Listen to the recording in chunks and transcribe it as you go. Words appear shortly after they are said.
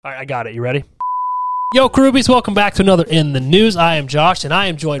All right, I got it. You ready? Yo, Crewbies, welcome back to another In the News. I am Josh, and I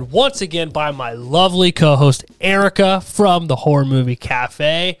am joined once again by my lovely co-host, Erica, from the Horror Movie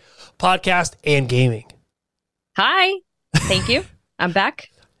Cafe podcast and gaming. Hi. Thank you. I'm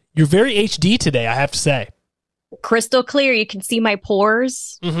back. You're very HD today, I have to say. Crystal clear. You can see my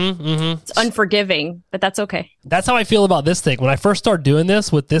pores. It's unforgiving, but that's okay. That's how I feel about this thing. When I first started doing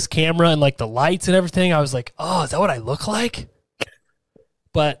this with this camera and like the lights and everything, I was like, oh, is that what I look like?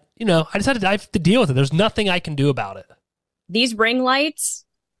 But, you know, I have to deal with it. There's nothing I can do about it. These ring lights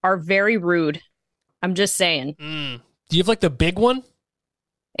are very rude. I'm just saying. Do you have like the big one?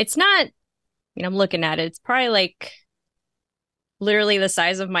 It's not, I'm looking at it. It's probably like literally the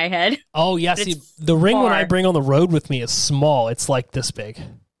size of my head. Oh, yeah. See, the ring one I bring on the road with me is small. It's like this big.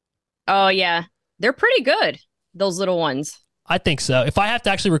 Oh, yeah. They're pretty good, those little ones. I think so. If I have to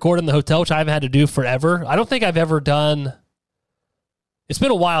actually record in the hotel, which I haven't had to do forever, I don't think I've ever done... It's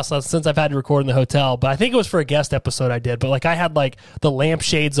been a while since I've had to record in the hotel, but I think it was for a guest episode I did. But like I had like the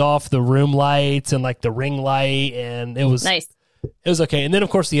lampshades off, the room lights, and like the ring light, and it was nice. It was okay. And then of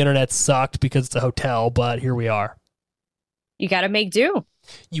course the internet sucked because it's a hotel, but here we are. You got to make do.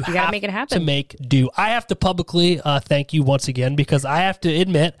 You got to make it happen. To make do. I have to publicly thank you once again because I have to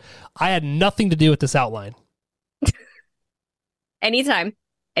admit I had nothing to do with this outline. Anytime.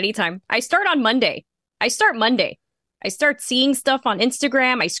 I start on Monday. I start seeing stuff on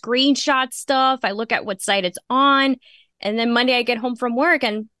Instagram. I screenshot stuff. I look at what site it's on. And then Monday I get home from work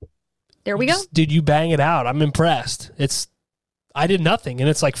and there we go. Dude, you bang it out. I'm impressed. I did nothing and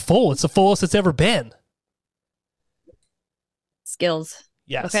it's like full. It's the fullest it's ever been. Skills.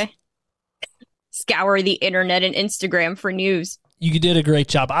 Yes. Okay. Scour the internet and Instagram for news. You did a great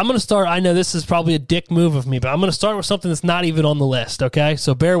job. I'm going to start. I know this is probably a dick move of me, but I'm going to start with something that's not even on the list. Okay.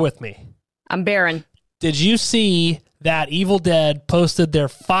 So bear with me. I'm barren. Did you see that Evil Dead posted their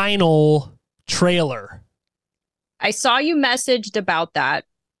final trailer? I saw you messaged about that,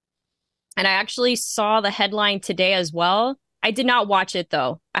 and I actually saw the headline today as well. I did not watch it,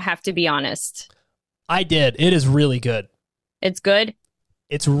 though. I have to be honest. I did. It is really good. It's good?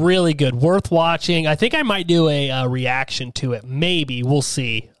 It's really good. Worth watching. I think I might do a reaction to it. Maybe. We'll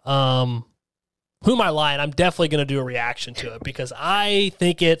see. Who am I lying? I'm definitely going to do a reaction to it because I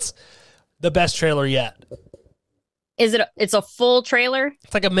think it's the best trailer yet. It's a full trailer?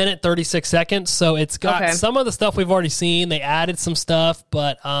 It's like a minute, 36 seconds. So it's got some of the stuff we've already seen. They added some stuff,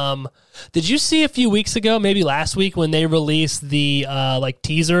 but did you see a few weeks ago, maybe last week, when they released the like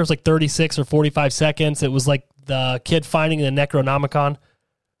teaser? It was like 36 or 45 seconds. It was like the kid finding the Necronomicon.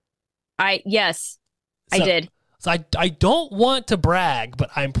 Yes, I did. So I don't want to brag, but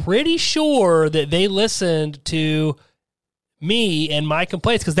I'm pretty sure that they listened to me and my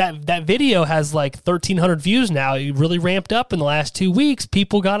complaints because that video has like 1,300 views now. It really ramped up in the last 2 weeks.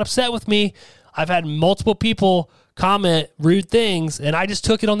 People got upset with me. I've had multiple people comment rude things, and I just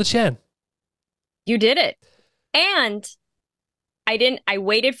took it on the chin. You did it. And I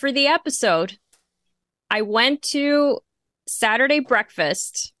waited for the episode. I went to Saturday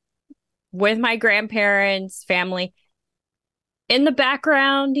breakfast with my grandparents, family. In the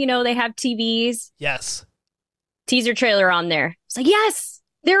background, they have TVs. Yes. Teaser trailer on there. It's like, yes,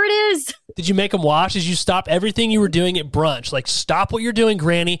 there it is. Did you make them watch? Did you stop everything you were doing at brunch? Like, stop what you're doing,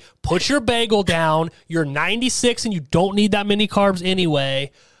 Granny. Put your bagel down. You're 96 and you don't need that many carbs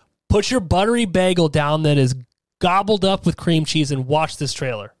anyway. Put your buttery bagel down that is gobbled up with cream cheese and watch this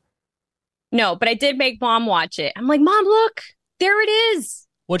trailer. No, but I did make Mom watch it. I'm like, Mom, look, there it is.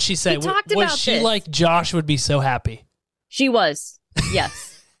 What'd she say? Was she like, Josh would be so happy? She was. Yes.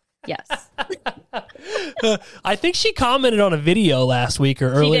 Yes. I think she commented on a video last week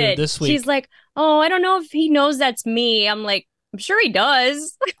or earlier this week. She's like, oh, I don't know if he knows that's me. I'm like, I'm sure he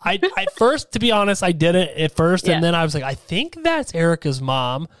does. I first, to be honest, I didn't at first. Yeah. And then I was like, I think that's Erica's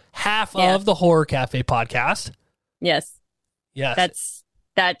mom, half of the Horror Cafe podcast. Yes. Yes.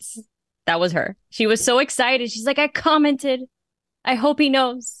 That was her. She was so excited. She's like, I commented. I hope he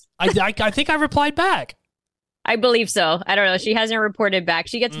knows. I think I replied back. I believe so. I don't know. She hasn't reported back.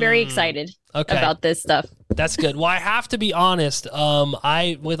 She gets very excited about this stuff. That's good. Well, I have to be honest.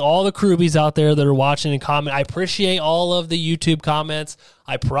 With all the Crewbies out there that are watching and comment, I appreciate all of the YouTube comments.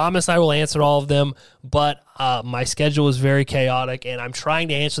 I promise I will answer all of them, but my schedule is very chaotic, and I'm trying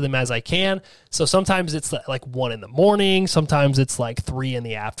to answer them as I can. So sometimes it's like 1 a.m. Sometimes it's like 3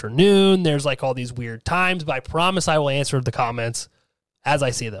 p.m. There's like all these weird times, but I promise I will answer the comments as I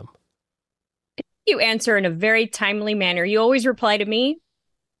see them. You answer in a very timely manner. You always reply to me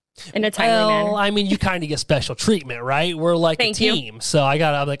in a timely manner. Well, I mean, you kind of get special treatment, right? We're like a team. So I'm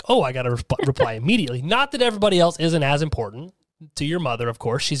like, I got to reply immediately. Not that everybody else isn't as important, to your mother, of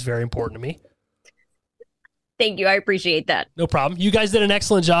course. She's very important to me. Thank you. I appreciate that. No problem. You guys did an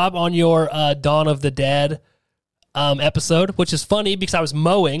excellent job on your Dawn of the Dead episode, which is funny because I was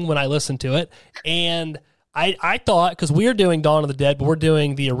mowing when I listened to it. And I thought, because we're doing Dawn of the Dead, but we're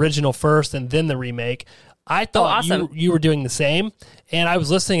doing the original first and then the remake. I thought awesome. you were doing the same. And I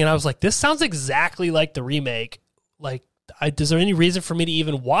was listening and I was like, this sounds exactly like the remake. Like, is there any reason for me to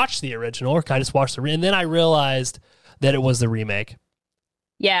even watch the original, or can I just watch the And then I realized that it was the remake.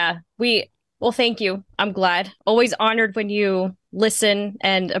 Yeah, well, thank you. I'm glad. Always honored when you listen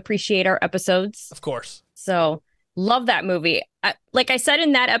and appreciate our episodes. Of course. So, love that movie. Like I said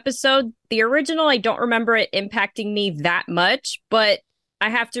in that episode, the original, I don't remember it impacting me that much, but I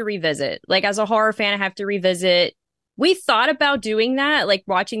have to revisit. Like, as a horror fan, I have to revisit. We thought about doing that, like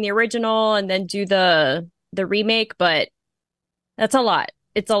watching the original and then do the remake, but that's a lot.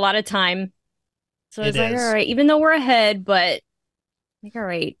 It's a lot of time. So I was like, all right, even though we're ahead, but like, all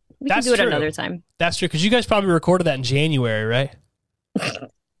right, we can do it another time. That's true, because you guys probably recorded that in January, right?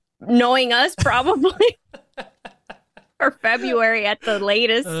 Knowing us, probably. Or February at the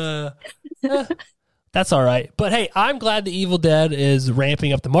latest. That's all right. But hey, I'm glad the Evil Dead is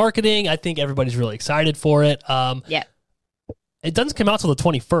ramping up the marketing. I think everybody's really excited for it. Yeah. It doesn't come out till the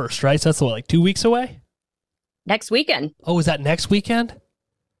 21st, right? So that's what, like 2 weeks away? Next weekend. Oh, is that next weekend?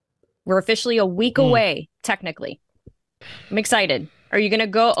 We're officially a week away, technically. I'm excited. Are you going to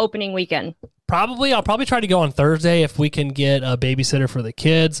go opening weekend? Probably. I'll probably try to go on Thursday if we can get a babysitter for the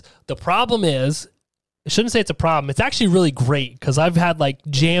kids. The problem is, I shouldn't say it's a problem. It's actually really great because I've had like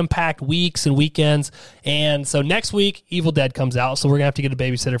jam-packed weeks and weekends. And so next week, Evil Dead comes out. So we're going to have to get a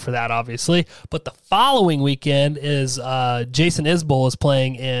babysitter for that, obviously. But the following weekend is Jason Isbell is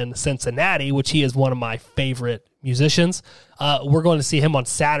playing in Cincinnati, which he is one of my favorite musicians. We're going to see him on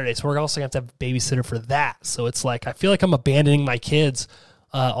Saturday. So we're also going to have a babysitter for that. So it's like, I feel like I'm abandoning my kids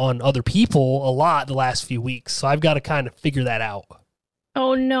on other people a lot the last few weeks. So I've got to kind of figure that out.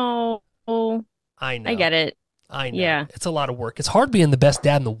 Oh, no. I know. I get it. I know. Yeah. It's a lot of work. It's hard being the best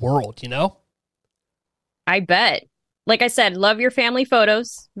dad in the world, you know? I bet. Like I said, love your family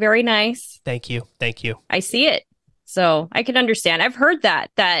photos. Very nice. Thank you. Thank you. I see it. So I can understand. I've heard that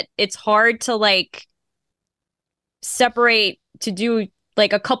it's hard to like separate to do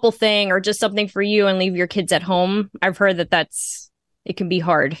like a couple thing or just something for you and leave your kids at home. I've heard it can be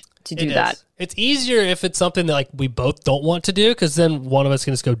hard to do that. It's easier if it's something that like we both don't want to do, because then one of us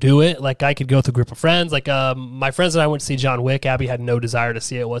can just go do it. Like I could go with a group of friends. Like my friends and I went to see John Wick. Abby had no desire to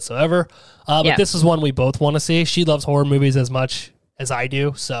see it whatsoever. But this is one we both want to see. She loves horror movies as much as I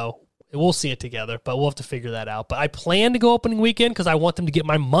do, so we'll see it together. But we'll have to figure that out. But I plan to go opening weekend because I want them to get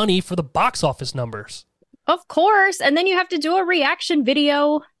my money for the box office numbers. Of course. And then you have to do a reaction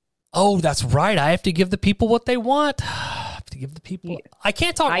video. Oh, that's right. I have to give the people what they want. To give the people, I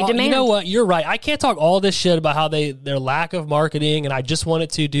can't talk. You know what? You're right. I can't talk all this shit about how their lack of marketing, and I just want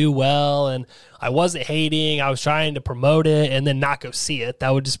it to do well, and I wasn't hating. I was trying to promote it, and then not go see it.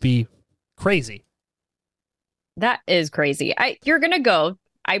 That would just be crazy. That is crazy. You're gonna go.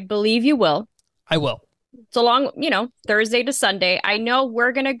 I believe you will. I will. So long, Thursday to Sunday. I know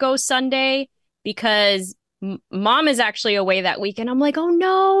we're gonna go Sunday because Mom is actually away that weekend. I'm like, oh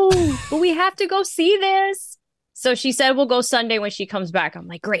no, but we have to go see this. So she said we'll go Sunday when she comes back. I'm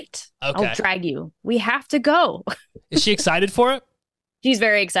like, great. Okay. I'll drag you. We have to go. Is she excited for it? She's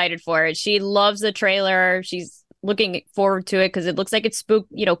very excited for it. She loves the trailer. She's looking forward to it because it looks like it's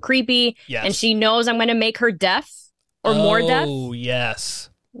creepy. Yes. And she knows I'm going to make her deaf or more deaf. Oh,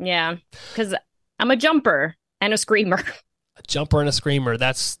 yes. Yeah. Because I'm a jumper and a screamer. A jumper and a screamer.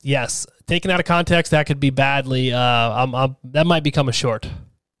 That's, yes. Taken out of context, that could be badly. That might become a short.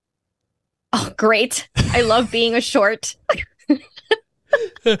 Oh, great. I love being a short.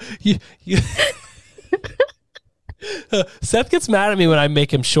 Seth gets mad at me when I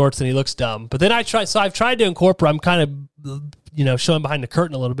make him shorts and he looks dumb. But then I've tried to incorporate, I'm kind of, showing behind the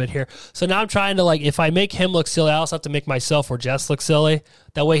curtain a little bit here. So now I'm trying to, like, if I make him look silly, I also have to make myself or Jess look silly.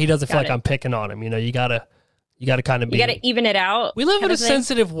 That way he doesn't feel like I'm picking on him. You gotta kind of be. You gotta even it out. We live in a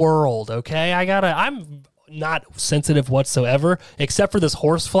sensitive world, okay? I'm not sensitive whatsoever, except for this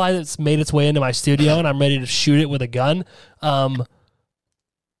horsefly that's made its way into my studio, and I'm ready to shoot it with a gun.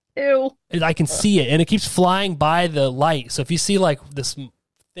 Ew. I can see it, and it keeps flying by the light. So if you see like this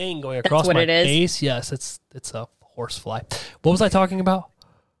thing going across my face, yes, it's a horsefly. What was I talking about?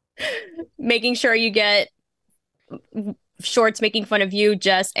 Making sure you get shorts making fun of you,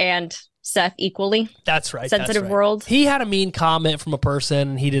 Jess, and Seth equally. That's right. Sensitive world. He had a mean comment from a person,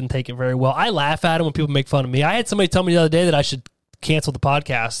 and he didn't take it very well. I laugh at him when people make fun of me. I had somebody tell me the other day that I should cancel the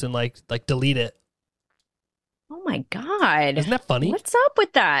podcast and like delete it. Oh my God. Isn't that funny? What's up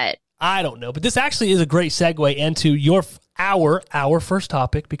with that? I don't know, but this actually is a great segue into our first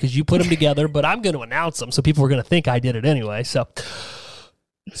topic because you put them together, but I'm going to announce them, so people are going to think I did it anyway. So,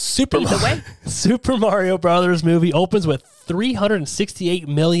 Super Mario Brothers movie opens with 368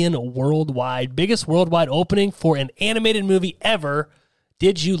 million worldwide, biggest worldwide opening for an animated movie ever.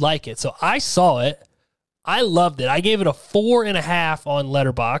 Did you like it? So I saw it. I loved it. I gave it a 4.5 on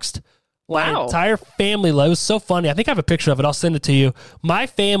Letterboxd. My Wow. entire family loved it. It was so funny. I think I have a picture of it. I'll send it to you. My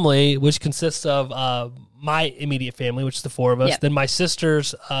family, which consists of my immediate family, which is the four of us, then my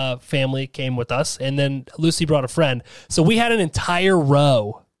sister's family came with us, and then Lucy brought a friend. So we had an entire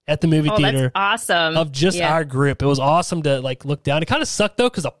row at the movie theater. That's awesome. Of just our group. It was awesome to like look down. It kind of sucked though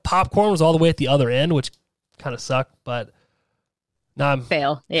because the popcorn was all the way at the other end, which kind of sucked, but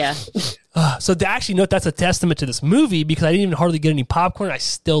fail. Yeah. so to actually note, that's a testament to this movie because I didn't even hardly get any popcorn. I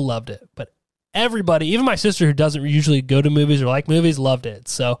still loved it. But everybody, even my sister who doesn't usually go to movies or like movies, loved it.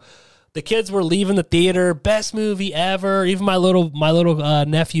 So the kids were leaving the theater, best movie ever. Even my little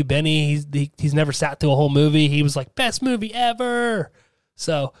nephew Benny, he's never sat through a whole movie. He was like, best movie ever.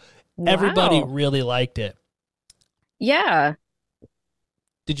 So everybody really liked it. Yeah.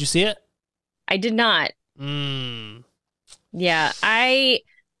 Did you see it? I did not. Yeah,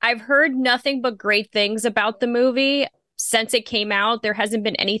 I've heard nothing but great things about the movie since it came out. There hasn't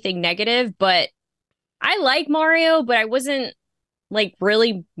been anything negative, but I like Mario, but I wasn't like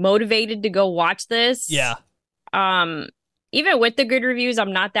really motivated to go watch this. Yeah. Even with the good reviews,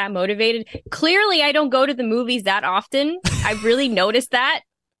 I'm not that motivated. Clearly, I don't go to the movies that often. I really noticed that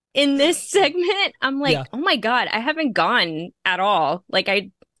in this segment. I'm like, oh my God, I haven't gone at all. Like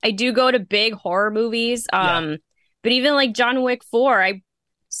I do go to big horror movies. But even like John Wick 4, I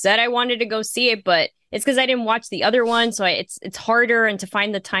said I wanted to go see it, but it's because I didn't watch the other one. So it's harder, and to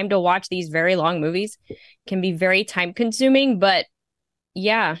find the time to watch these very long movies can be very time consuming. But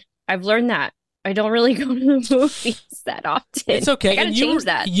yeah, I've learned that. I don't really go to the movies that often. It's okay. I gotta change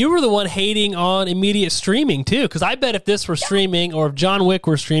that. You were the one hating on immediate streaming too, because I bet if this were streaming or if John Wick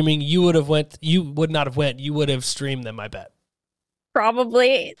were streaming, you would not have went. You would have streamed them, I bet.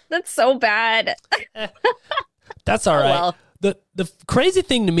 Probably. That's so bad. That's all right. Well. The crazy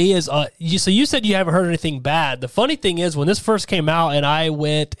thing to me is, you said you haven't heard anything bad. The funny thing is, when this first came out and I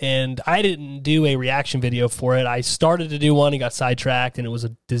went and I didn't do a reaction video for it, I started to do one and got sidetracked and it was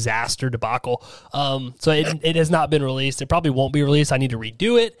a disaster debacle. So it has not been released. It probably won't be released. I need to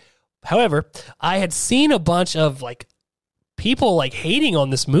redo it. However, I had seen a bunch of like people like hating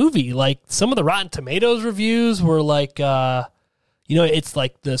on this movie. Like some of the Rotten Tomatoes reviews were like, it's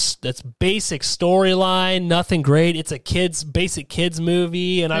like this basic storyline, nothing great. It's a basic kids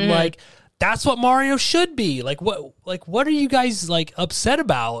movie, and I'm like, that's what Mario should be. Like what are you guys like upset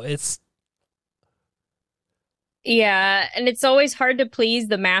about? Yeah, and it's always hard to please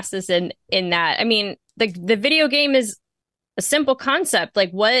the masses in that. I mean, the video game is a simple concept.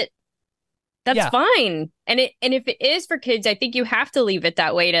 Like what? That's fine. And if it is for kids, I think you have to leave it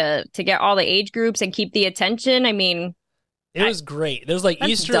that way to get all the age groups and keep the attention. I mean, it was great. There's like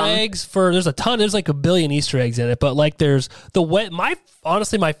Easter eggs there's a ton. There's like a billion Easter eggs in it, but like there's the way.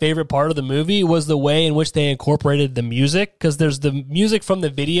 Honestly, my favorite part of the movie was the way in which they incorporated the music, because there's the music from the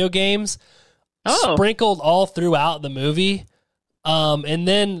video games sprinkled all throughout the movie. And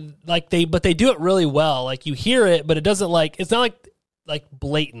then like they do it really well. Like you hear it, but it doesn't it's not like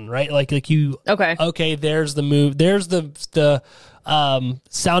blatant, right? Like you okay. There's the move. There's the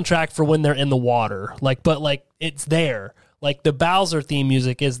soundtrack for when they're in the water. But it's there. Like the Bowser theme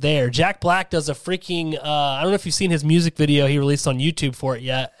music is there. Jack Black does a freaking, I don't know if you've seen his music video he released on YouTube for it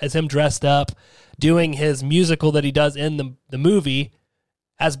yet, as him dressed up doing his musical that he does in the movie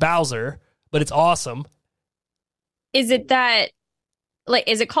as Bowser, but it's awesome. Is it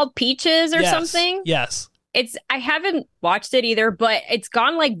is it called Peaches or something? Yes. I haven't watched it either, but it's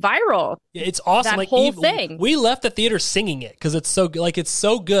gone like viral. Yeah, it's awesome. That whole thing. We left the theater singing it because it's so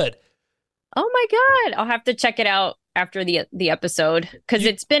good. Oh my God. I'll have to check it out after the episode, because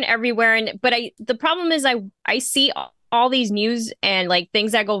it's been everywhere. But the problem is I see all these news and like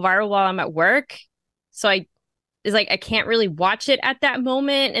things that go viral while I'm at work. So I can't really watch it at that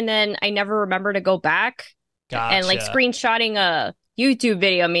moment. And then I never remember to go back. Gotcha. And like screenshotting a YouTube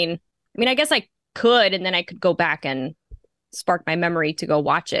video. I mean, I guess I could, and then I could go back and spark my memory to go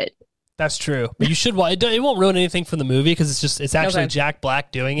watch it. That's true. But you should watch it. It won't ruin anything from the movie because it's actually Jack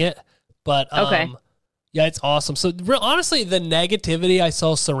Black doing it. But yeah, it's awesome. So honestly, the negativity I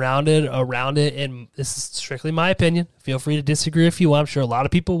saw surrounded around it, and this is strictly my opinion, feel free to disagree if you want. I'm sure a lot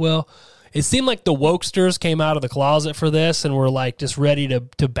of people will. It seemed like the wokesters came out of the closet for this and were like just ready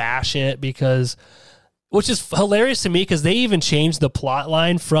to bash it because which is hilarious to me because they even changed the plot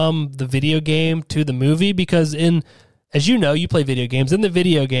line from the video game to the movie because as you know, you play video games. In the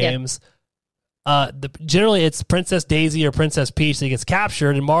video games, generally it's Princess Daisy or Princess Peach that gets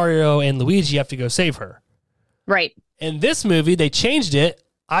captured, and Mario and Luigi have to go save her. Right. In this movie, they changed it,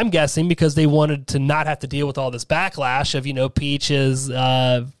 I'm guessing, because they wanted to not have to deal with all this backlash of, Peach is,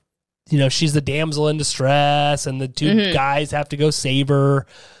 she's the damsel in distress, and the two guys have to go save her.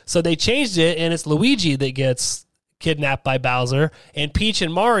 So they changed it, and it's Luigi that gets kidnapped by Bowser, and Peach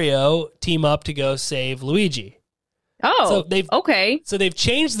and Mario team up to go save Luigi. Oh, okay. So they've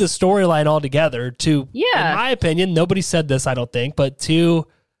changed the storyline altogether to, in my opinion, nobody said this, I don't think, but to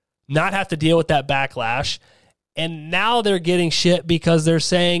not have to deal with that backlash. And now they're getting shit because they're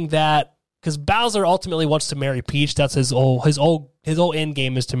saying that because Bowser ultimately wants to marry Peach. That's his whole end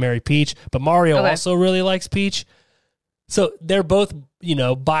game is to marry Peach. But Mario also really likes Peach. So they're both,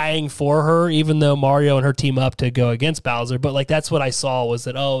 buying for her, even though Mario and her team up to go against Bowser. But that's what I saw was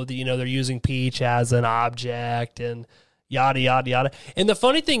that, they're using Peach as an object and yada, yada, yada. And the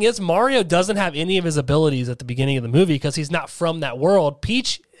funny thing is Mario doesn't have any of his abilities at the beginning of the movie because he's not from that world.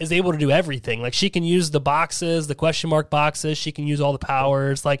 Peach is able to do everything. Like she can use the boxes, the question mark boxes. She can use all the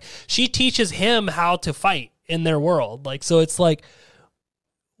powers. Like she teaches him how to fight in their world. So it's like,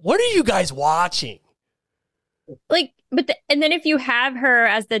 what are you guys watching? And then if you have her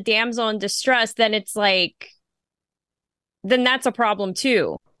as the damsel in distress, then it's then that's a problem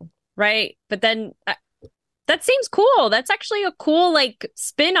too, right? But then that seems cool. That's actually a cool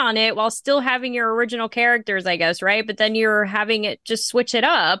spin on it while still having your original characters, I guess, right? But then you're having it just switch it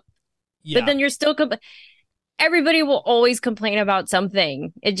up. Yeah. But then you're still everybody will always complain about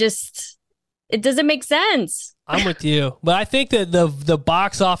something. It doesn't make sense. I'm with you, but I think that the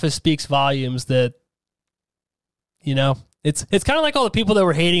box office speaks volumes. That it's kind of like all the people that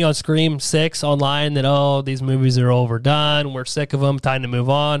were hating on Scream 6 online that, these movies are overdone. We're sick of them. Time to move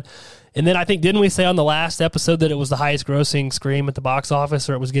on. And then I think, didn't we say on the last episode that it was the highest grossing Scream at the box office,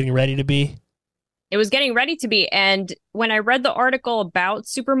 or it was getting ready to be? It was getting ready to be. And when I read the article about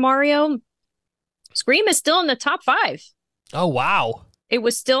Super Mario, Scream is still in the top 5. Oh, wow. It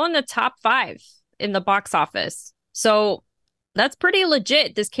was still in the top 5 in the box office. So that's pretty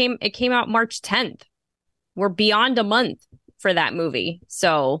legit. It came out March 10th. We're beyond a month for that movie.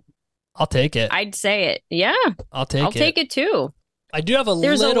 So I'll take it. I'd say it. Yeah. I'll take it too. I do have a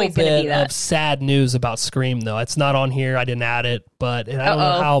little bit of sad news about Scream, though. It's not on here. I didn't add it, but I don't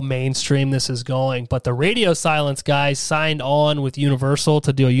know how mainstream this is going. But the Radio Silence guys signed on with Universal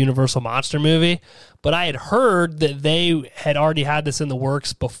to do a Universal Monster movie. But I had heard that they had already had this in the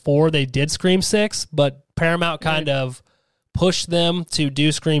works before they did Scream 6, but Paramount kind of pushed them to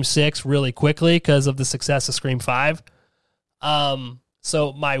do Scream 6 really quickly because of the success of Scream 5.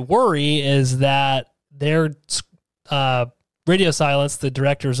 So my worry is that their Radio Silence, the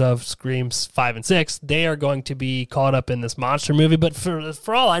directors of Screams 5 and 6, they are going to be caught up in this monster movie. But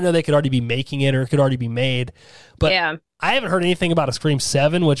for all I know, they could already be making it or it could already be made. But I haven't heard anything about a Scream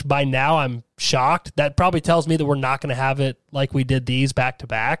 7, which by now I'm shocked. That probably tells me that we're not going to have it like we did these back to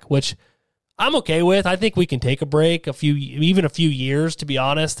back, which I'm okay with. I think we can take a break, even a few years, to be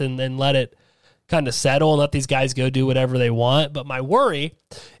honest, and then let it kind of settle and let these guys go do whatever they want. But my worry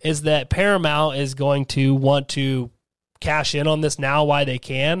is that Paramount is going to want to cash in on this now while they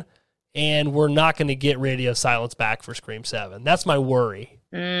can, and we're not going to get Radio Silence back for Scream 7. That's my worry.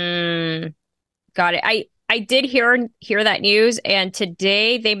 Got it. I did hear that news, and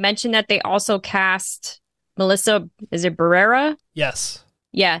today they mentioned that they also cast Melissa, is it Barrera? Yes.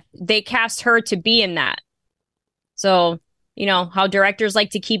 Yeah, they cast her to be in that. So, how directors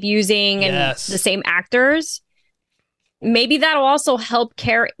like to keep using the same actors. Maybe that'll also help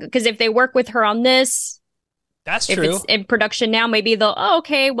carry, because if they work with her on this, that's if true. It's in production now, maybe they'll,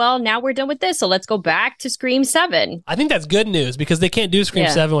 now we're done with this, so let's go back to Scream 7. I think that's good news because they can't do Scream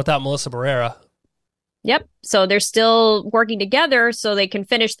 7 without Melissa Barrera. Yep. So they're still working together so they can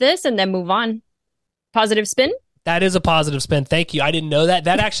finish this and then move on. Positive spin? That is a positive spin. Thank you. I didn't know that.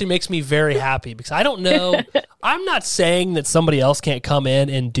 That actually makes me very happy because I don't know. I'm not saying that somebody else can't come in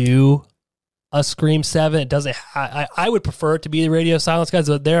and do a Scream 7. It doesn't. I would prefer it to be the Radio Silence guys,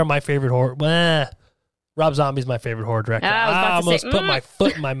 but they're my favorite horror. Rob Zombie's my favorite horror director. I almost put my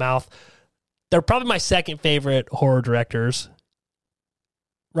foot in my mouth. They're probably my second favorite horror directors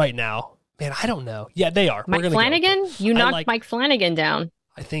right now. Man, I don't know. Yeah, they are. Mike Flanagan? You knocked Mike Flanagan down.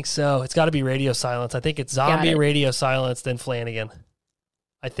 I think so. It's got to be Radio Silence. I think it's Zombie, Radio Silence, then Flanagan.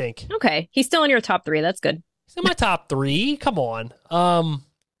 I think. Okay. He's still in your top 3. That's good. He's in my top 3. Come on.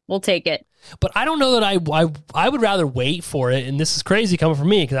 We'll take it. But I don't know that I would rather wait for it, and this is crazy coming from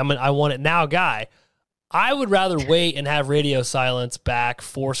me because I want it now guy. I would rather wait and have Radio Silence back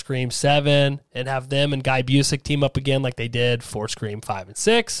for Scream 7 and have them and Guy Busick team up again like they did for Scream 5 and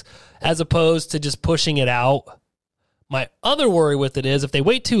 6, as opposed to just pushing it out. My other worry with it is if they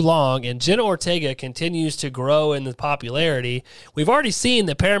wait too long and Jenna Ortega continues to grow in the popularity, we've already seen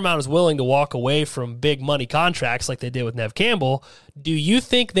that Paramount is willing to walk away from big money contracts like they did with Neve Campbell. Do you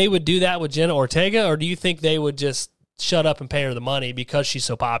think they would do that with Jenna Ortega, or do you think they would just shut up and pay her the money because she's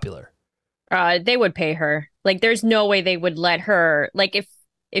so popular? They would pay her. Like, there's no way they would let her. Like,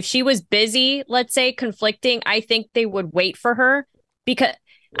 if she was busy, let's say, conflicting, I think they would wait for her. Because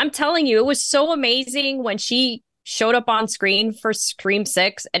I'm telling you, it was so amazing when she showed up on screen for Scream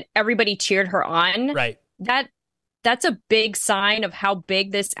 6 and everybody cheered her on. Right. That's a big sign of how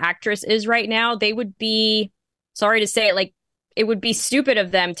big this actress is right now. They would be, sorry to say it, like, it would be stupid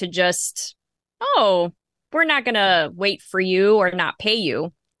of them to just, oh, we're not going to wait for you or not pay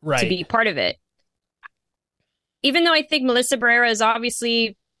you. Right. To be part of it. Even though I think Melissa Barrera is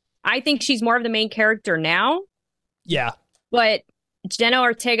obviously, I think she's more of the main character now. Yeah. But Jenna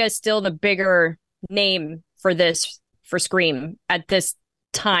Ortega is still the bigger name for Scream at this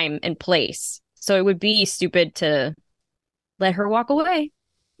time and place. So it would be stupid to let her walk away.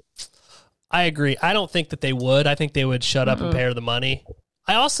 I agree. I don't think that they would. I think they would shut up and pay her the money.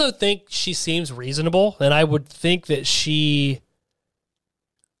 I also think she seems reasonable, and I would think that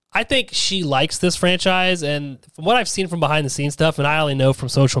I think she likes this franchise, and from what I've seen from behind the scenes stuff, and I only know from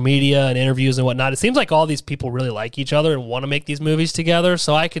social media and interviews and whatnot, it seems like all these people really like each other and want to make these movies together,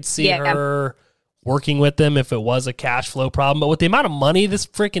 so I could see her working with them if it was a cash flow problem. But with the amount of money this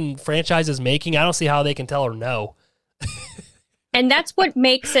freaking franchise is making, I don't see how they can tell her no. And that's what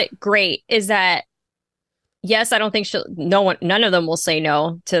makes it great, is that, yes, I don't think none of them will say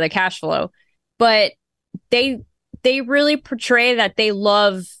no to the cash flow, but they really portray that they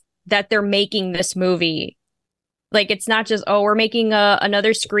love that they're making this movie. Like, it's not just, oh, we're making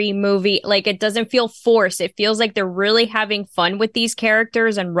another Scream movie. Like, it doesn't feel forced. It feels like they're really having fun with these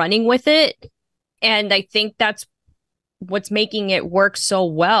characters and running with it. And I think that's what's making it work so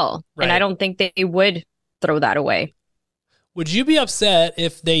well. Right. And I don't think they would throw that away. Would you be upset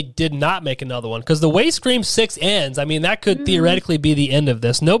if they did not make another one? Because the way Scream 6 ends, I mean, that could theoretically be the end of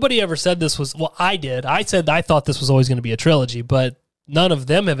this. Nobody ever said this was, well, I did. I said I thought this was always going to be a trilogy, but none of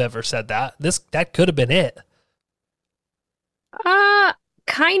them have ever said that. That could have been it.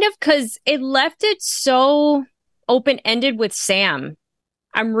 Kind of, because it left it so open-ended with Sam.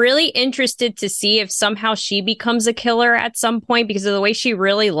 I'm really interested to see if somehow she becomes a killer at some point because of the way she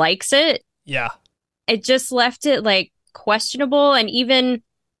really likes it. Yeah. It just left it, like, questionable. And even,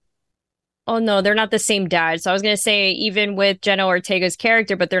 oh no, they're not the same dad. So I was going to say even with Jenna Ortega's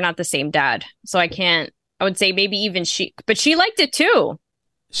character, but they're not the same dad. So I would say maybe even but she liked it too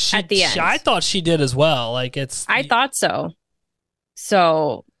at the end. I thought she did as well. I thought so.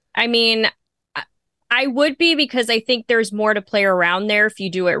 So, I mean, I would be, because I think there's more to play around there if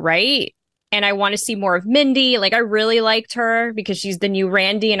you do it right. And I want to see more of Mindy. Like, I really liked her because she's the new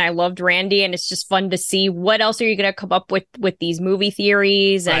Randy, and I loved Randy. And it's just fun to see what else are you going to come up with these movie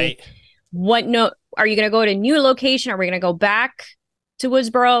theories, and right. Are you going to go to a new location? Are we going to go back to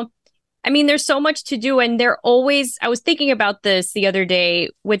Woodsboro? I mean, there's so much to do, and I was thinking about this the other day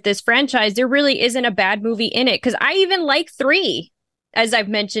with this franchise. There really isn't a bad movie in it, because I even like 3, as I've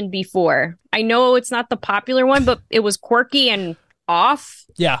mentioned before. I know it's not the popular one, but it was quirky and off.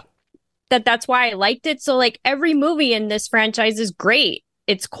 Yeah. That's why I liked it. So, like, every movie in this franchise is great.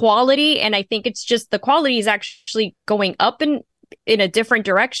 It's quality, and I think it's just the quality is actually going up in a different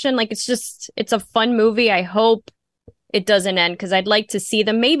direction. Like, it's a fun movie. I hope it doesn't end, because I'd like to see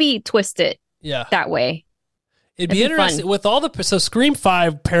them maybe twist it that way. It'd be interesting with all so Scream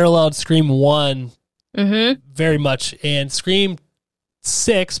 5 paralleled Scream 1 very much, and Scream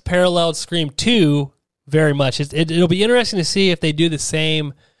 6 paralleled Scream 2 very much. It'll be interesting to see if they do the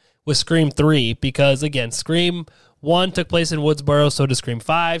same with Scream 3, because, again, Scream 1 took place in Woodsboro, so does Scream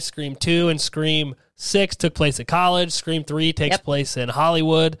 5. Scream 2 and Scream 6 took place at college. Scream 3 takes place in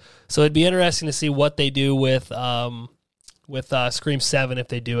Hollywood. So it'd be interesting to see what they do with Scream 7, if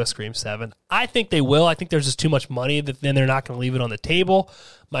they do a Scream 7. I think they will. I think there's just too much money that then they're not going to leave it on the table.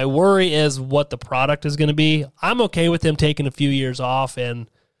 My worry is what the product is going to be. I'm okay with them taking a few years off and,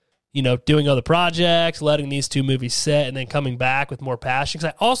 doing other projects, letting these 2 movies sit, and then coming back with more passion.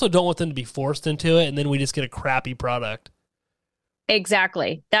 Because I also don't want them to be forced into it, and then we just get a crappy product.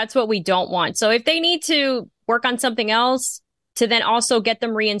 Exactly. That's what we don't want. So if they need to work on something else to then also get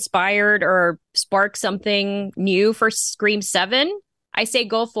them re-inspired or spark something new for Scream 7, I say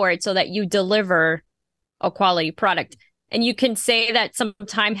go for it so that you deliver a quality product. And you can say that some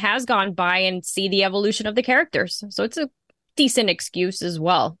time has gone by and see the evolution of the characters. So it's a decent excuse as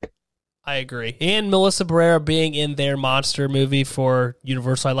well. I agree. And Melissa Barrera being in their monster movie for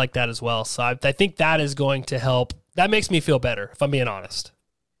Universal, I like that as well. So I think that is going to help. That makes me feel better, if I'm being honest.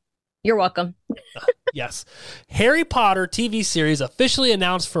 You're welcome. Yes. Harry Potter TV series officially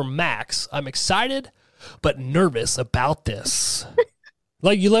announced for Max. I'm excited, but nervous about this.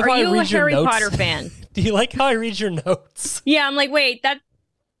 Like, you love how I read your notes? Are you a Harry Potter fan? Do you like how I read your notes? Yeah, I'm like, wait,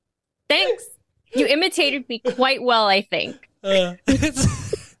 thanks. You imitated me quite well, I think. I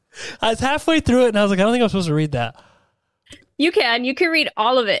was halfway through it, and I was like, I don't think I'm supposed to read that. You can read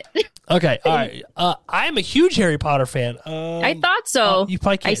all of it. Okay, all right. I am a huge Harry Potter fan. I thought so. You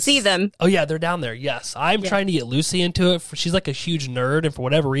probably can't I see them. Oh, yeah, they're down there. Yes. I'm trying to get Lucy into it. She's like a huge nerd, and for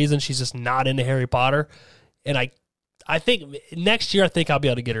whatever reason, she's just not into Harry Potter. And I think next year, I think I'll be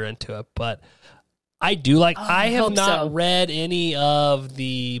able to get her into it. But I do like, I have not read any of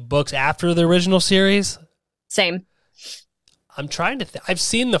the books after the original series. Same. I'm trying to I've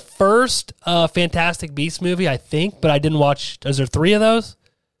seen the first Fantastic Beasts movie, I think, but I didn't watch. Is there 3 of those?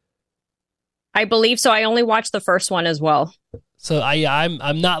 I believe so. I only watched the first one as well. So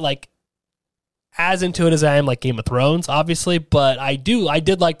I'm not like as into it as I am like Game of Thrones, obviously, but I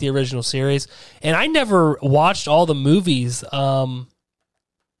did like the original series, and I never watched all the movies. I'd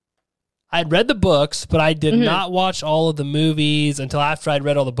read the books, but I did not watch all of the movies until after I'd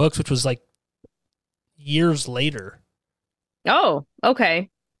read all the books, which was like years later. Oh,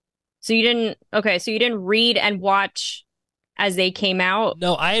 okay. So you didn't read and watch as they came out?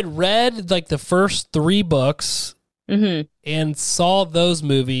 No, I had read like the first 3 books and saw those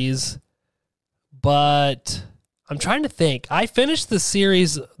movies, but I'm trying to think. I finished the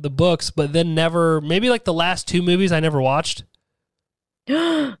series, the books, but then maybe like the last 2 movies I never watched.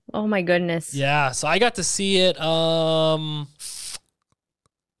 Oh my goodness. Yeah, so I got to see it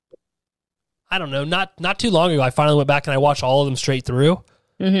I don't know, not too long ago. I finally went back and I watched all of them straight through.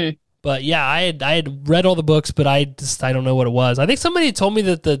 But yeah, I had read all the books, but I don't know what it was. I think somebody told me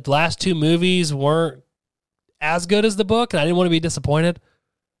that the last 2 movies weren't as good as the book, and I didn't want to be disappointed.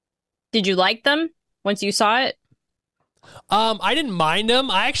 Did you like them once you saw it? I didn't mind them.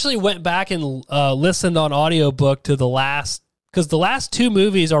 I actually went back and listened on audiobook to the last, because the last 2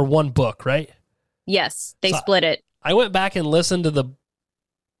 movies are one book, right? Yes, they split it. I went back and listened to the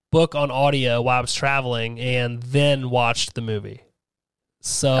book on audio while I was traveling and then watched the movie.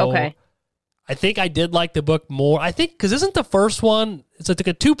 So I think I did like the book more. I think, because isn't the first one, it's like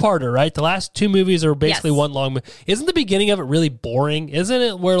a 2-parter, right? The last 2 movies are basically one long movie. Isn't the beginning of it really boring? Isn't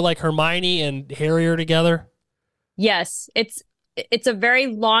it where like Hermione and Harry are together? Yes, it's a very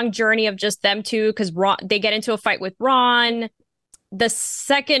long journey of just them two, because they get into a fight with Ron. The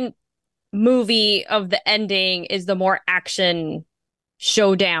second movie of the ending is the more action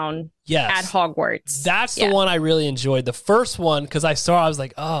showdown at Hogwarts. That's the one I really enjoyed. The first one, because I was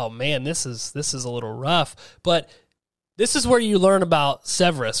like, oh man, this is a little rough. But this is where you learn about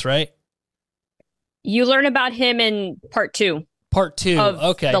Severus, right? You learn about him in part 2. Part 2,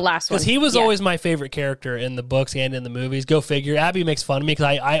 okay. The last one. Because he was always my favorite character in the books and in the movies. Go figure. Abby makes fun of me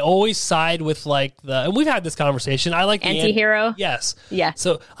because I always side with like and we've had this conversation. I like the anti-hero. Yes. Yeah.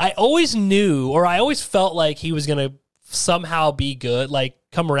 So I always knew, or I always felt like he was going to somehow be good, like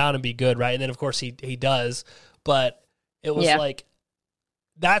come around and be good, right? And then of course he does, but it was like,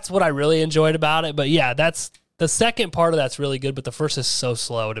 that's what I really enjoyed about it. But yeah, that's the second part of that's really good, but the first is so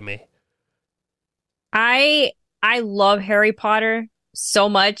slow to me. I love Harry Potter so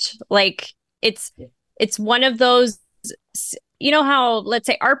much. Like it's one of those, you know how, let's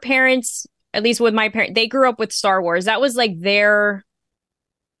say our parents, at least with my parents, they grew up with Star Wars. That was like their,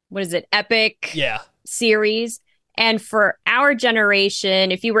 epic series. And for our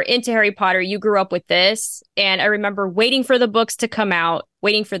generation, if you were into Harry Potter, you grew up with this. And I remember waiting for the books to come out,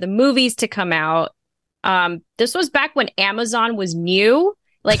 waiting for the movies to come out. This was back when Amazon was new.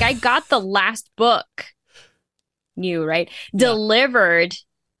 Like I got the last book new, right? Delivered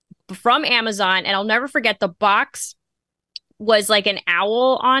from Amazon. And I'll never forget, the box was like an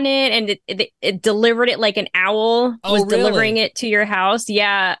owl on it. And it delivered it like an owl was delivering it to your house.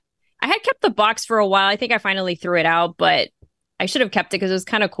 Yeah. I had kept the box for a while. I think I finally threw it out, but I should have kept it because it was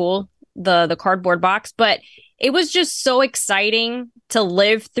kind of cool, the cardboard box. But it was just so exciting to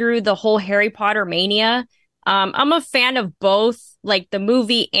live through the whole Harry Potter mania. I'm a fan of both, like the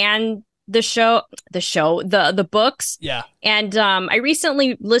movie and the books. Yeah. And I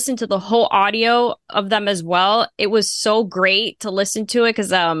recently listened to the whole audio of them as well. It was so great to listen to it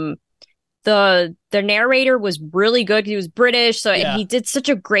because the narrator was really good. He was British, so he did such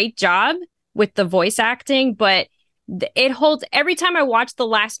a great job with the voice acting. But it holds. Every time I watch the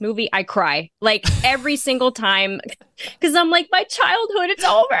last movie, I cry, like every single time, because I'm like, my childhood, it's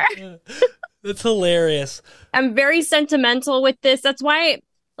over. That's hilarious. I'm very sentimental with this. That's why,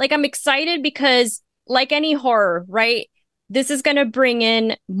 like, I'm excited because, like any horror, right? This is going to bring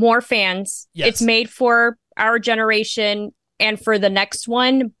in more fans. Yes. It's made for our generation and for the next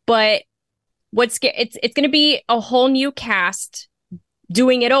one, but it's going to be a whole new cast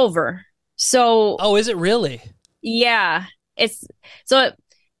doing it over. So, oh, is it really? Yeah, it's so.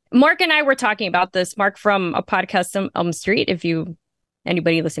 Mark and I were talking about this. Mark from a podcast on Street. If you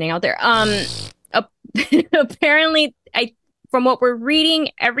anybody listening out there, apparently, from what we're reading,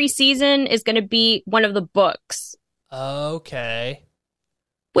 every season is going to be one of the books. Okay.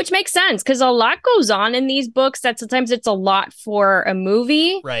 Which makes sense because a lot goes on in these books that sometimes it's a lot for a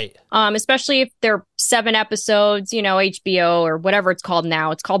movie. Right. Especially if they're 7 episodes, HBO or whatever it's called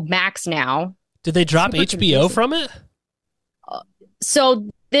now. It's called Max now. Did they drop Super HBO confusing. from it? So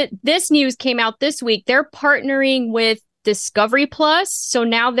this news came out this week. They're partnering with Discovery Plus. So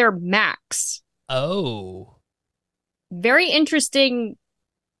now they're Max. Oh. Very interesting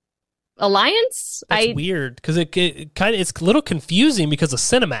alliance. That's weird because it's a little confusing because of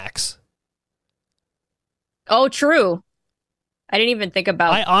Cinemax. Oh, true. I didn't even think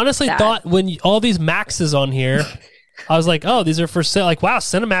about I honestly thought when all these Maxes on here, I was like, oh, these are for sale. Like, wow,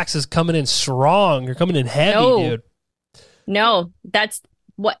 Cinemax is coming in strong. You're coming in heavy, dude. No, that's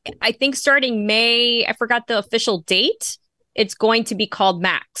what I think starting May. I forgot the official date. It's going to be called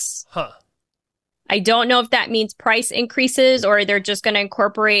Max. Huh. I don't know if that means price increases or they're just going to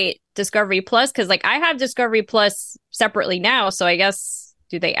incorporate Discovery Plus. Because, like, I have Discovery Plus separately now. So I guess,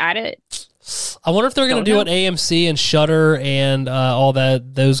 do they add it? I wonder if they're going to do what AMC and Shudder and all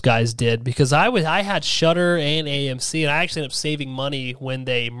those guys did, because I had Shudder and AMC, and I actually ended up saving money when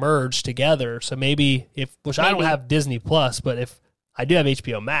they merged together. So maybe I don't have Disney Plus, but if I do have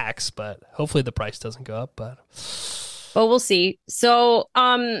HBO Max, but hopefully the price doesn't go up. But we'll see. So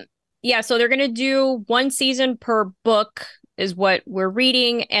so they're going to do 1 season per book is what we're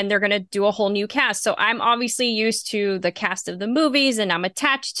reading, and they're going to do a whole new cast. So I'm obviously used to the cast of the movies, and I'm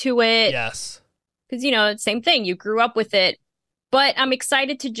attached to it. Yes. Because, same thing. You grew up with it. But I'm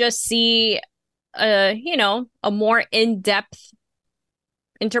excited to just see, a more in-depth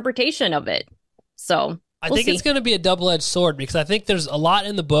interpretation of it. So I think it's going to be a double-edged sword, because I think there's a lot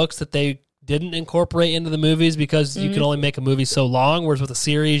in the books that they didn't incorporate into the movies because you can only make a movie so long, whereas with a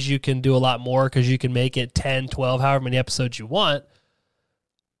series you can do a lot more because you can make it 10, 12, however many episodes you want.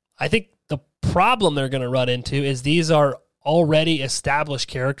 I think the problem they're going to run into is these are already established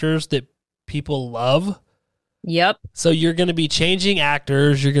characters that people love. Yep. So you're going to be changing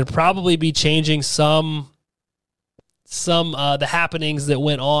actors. You're going to probably be changing some the happenings that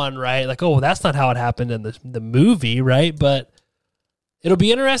went on, right? Like, oh, that's not how it happened in the movie, right? But it'll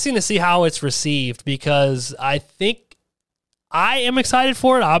be interesting to see how it's received, because I think I am excited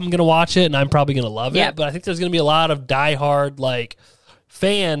for it. I'm going to watch it, and I'm probably going to love it. But I think there's going to be a lot of diehard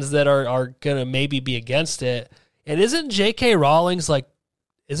fans that are going to maybe be against it. And isn't J.K. Rowling's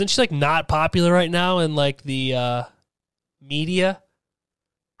isn't she not popular right now in the media?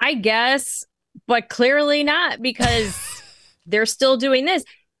 I guess, but clearly not, because they're still doing this.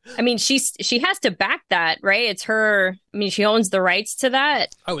 I mean, she has to back that, right? It's her. I mean, she owns the rights to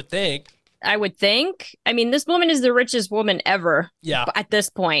that. I would think. I mean, this woman is the richest woman ever. Yeah. At this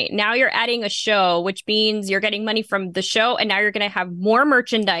point, now you're adding a show, which means you're getting money from the show, and now you're going to have more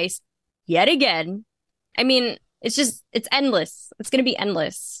merchandise yet again. I mean, it's endless. It's going to be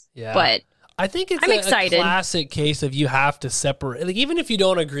endless. Yeah. But I think it's I'm excited. A classic case of you have to separate. Even if you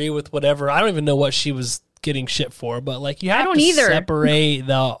don't agree with whatever, I don't even know what she was getting shit for, but you have to separate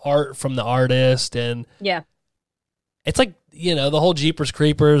the art from the artist. And yeah, it's the whole Jeepers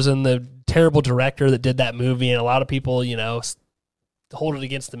Creepers and the terrible director that did that movie, and a lot of people hold it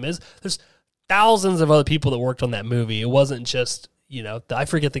against them. There's thousands of other people that worked on that movie. It wasn't just I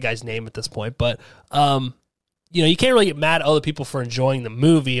forget the guy's name at this point, but you can't really get mad at other people for enjoying the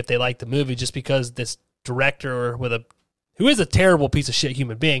movie if they like the movie, just because this director who is a terrible piece of shit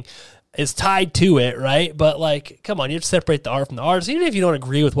human being is tied to it, right? But come on, you have to separate the art from the artist, even if you don't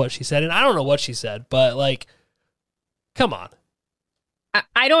agree with what she said. And I don't know what she said, but come on.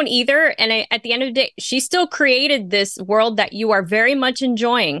 I don't either. And at the end of the day, she still created this world that you are very much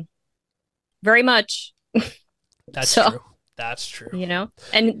enjoying. Very much. That's true. That's true.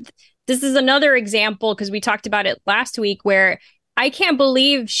 And this is another example, because we talked about it last week, where I can't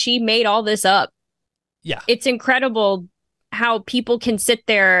believe she made all this up. Yeah. It's incredible how people can sit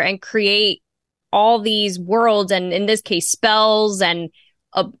there and create all these worlds, and in this case, spells, and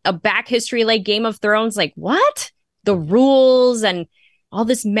a back history like Game of Thrones. What? the rules and all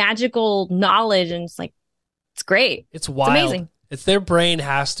this magical knowledge, and it's like, it's great. It's wild. It's amazing. It's their brain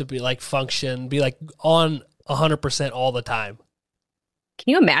has to be like function, be like on 100% all the time.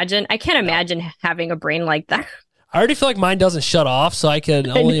 Can you imagine? I can't imagine having a brain like that. I already feel like mine doesn't shut off, so I can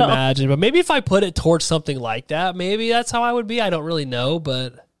only imagine. But maybe if I put it towards something like that, maybe that's how I would be. I don't really know,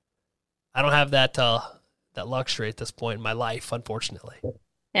 but I don't have that luxury at this point in my life, unfortunately.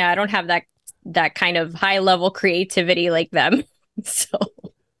 Yeah, I don't have that kind of high level creativity like them. So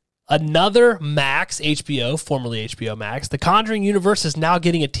another Max, HBO, formerly HBO Max, the Conjuring universe is now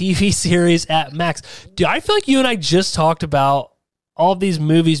getting a TV series at Max. Dude, I feel like you and I just talked about all of these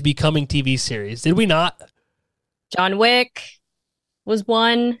movies becoming TV series. Did we not? John Wick was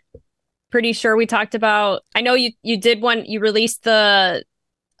one. Pretty sure we talked about. I know you did one. You released the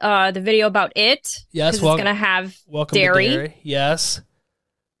video about it. Yes, it's going to have dairy. Yes.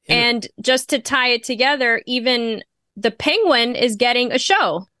 And just to tie it together, even the Penguin is getting a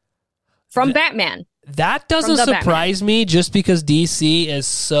show from Batman. That doesn't surprise me just because DC is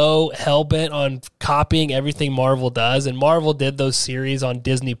so hell-bent on copying everything Marvel does. And Marvel did those series on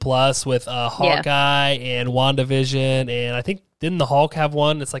Disney Plus with Hawkeye and WandaVision. And I think, didn't the Hulk have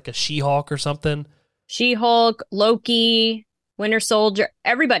one? It's like a She-Hulk or something. She-Hulk, Loki, Winter Soldier,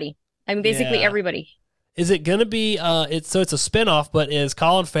 everybody. I mean, basically everybody. Is it going to be, it's a spinoff, but is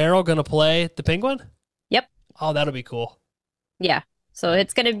Colin Farrell going to play the Penguin? Yep. Oh, that'll be cool. Yeah. So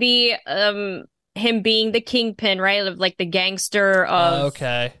it's going to be him being the kingpin, right? Of like the gangster of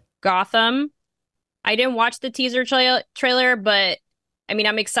Gotham. I didn't watch the teaser trailer, but I mean,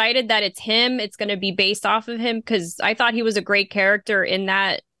 I'm excited that it's him. It's going to be based off of him because I thought he was a great character in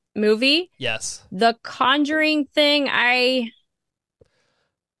that movie. Yes. The Conjuring thing, I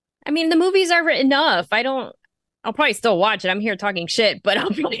mean, the movies are enough. I'll probably still watch it. I'm here talking shit, but I'll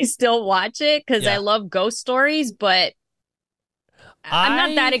probably still watch it because I love ghost stories, but I'm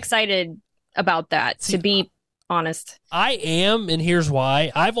not that excited about that, to be honest. I am, and here's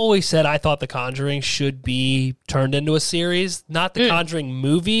why. I've always said I thought The Conjuring should be turned into a series. Not The Conjuring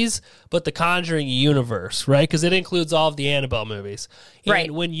movies, but The Conjuring universe, right? Because it includes all of the Annabelle movies.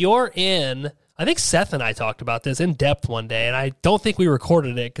 And when you're in... I think Seth and I talked about this in depth one day, and I don't think we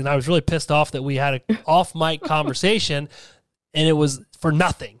recorded it because I was really pissed off that we had an off-mic conversation, and it was for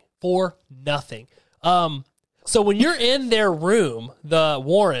nothing. So when you're in their room, the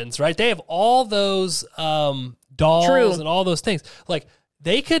Warrens, right, they have all those dolls and all those things. Like,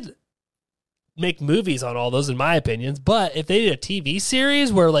 they could make movies on all those, in my opinions, but if they did a TV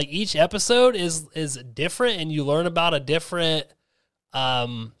series where, like, each episode is different and you learn about a different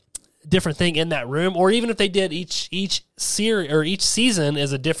thing in that room, or even if they did each series or each season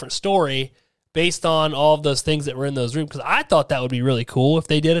is a different story based on all of those things that were in those rooms, because I thought that would be really cool if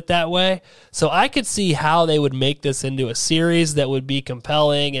they did it that way. So I could see how they would make this into a series that would be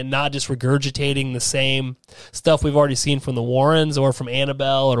compelling and not just regurgitating the same stuff we've already seen from the Warrens or from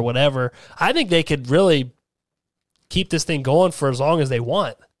Annabelle or whatever. I think they could really keep this thing going for as long as they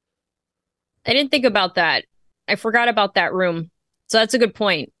want. I didn't think about that. I forgot about that room. So that's a good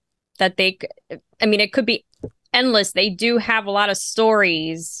point. That it could be endless. They do have a lot of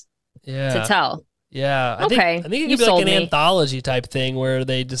stories to tell. Yeah. I think it could be like an anthology type thing where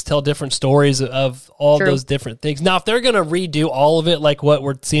they just tell different stories of all those different things. Now, if they're going to redo all of it, like what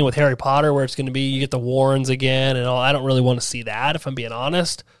we're seeing with Harry Potter, where it's going to be, you get the Warrens again and all, I don't really want to see that, if I'm being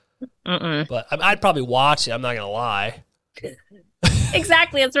honest. But I'd probably watch it. I'm not going to lie.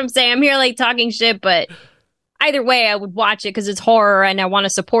 Exactly. That's what I'm saying. I'm here like talking shit, but either way, I would watch it because it's horror and I want to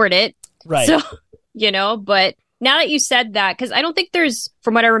support it. Right. So, but now that you said that, because I don't think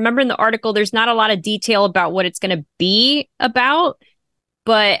from what I remember in the article, there's not a lot of detail about what it's going to be about,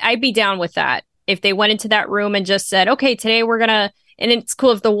 but I'd be down with that. If they went into that room and just said, okay, today we're going to, and it's cool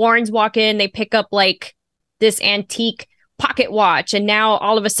if the Warrens walk in, they pick up like this antique pocket watch. And now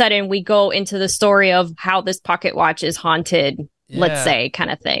all of a sudden we go into the story of how this pocket watch is haunted, let's say, kind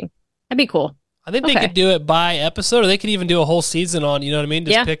of thing. That'd be cool. I think they could do it by episode, or they could even do a whole season on, you know what I mean?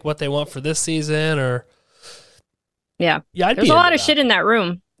 Just pick what they want for this season, or... Yeah, there's a lot of shit in that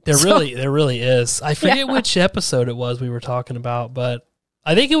room. There really is. I forget which episode it was we were talking about, but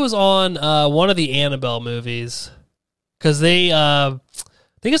I think it was on one of the Annabelle movies, because they... I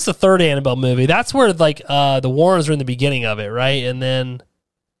think it's the third Annabelle movie. That's where, like, the Warrens are in the beginning of it, right? And then...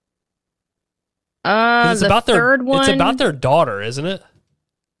 it's about third one... It's about their daughter, isn't it?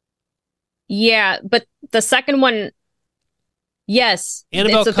 Yeah, but the second one, yes,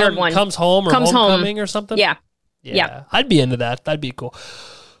 Annabelle it's the third one. Comes home or Homecoming or something? Yeah. I'd be into that. That'd be cool.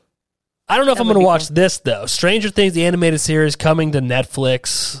 I don't know if I'm going to watch this, though. Stranger Things, the animated series, coming to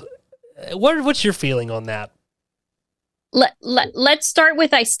Netflix. What's your feeling on that? Let's start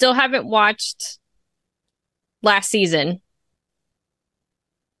with I still haven't watched last season.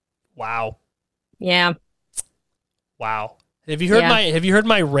 Wow. Yeah. Wow. Have you heard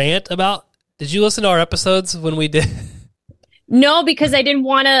my rant about, did you listen to our episodes when we did? No, because I didn't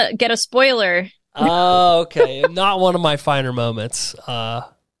want to get a spoiler. Oh, okay. Not one of my finer moments. Oh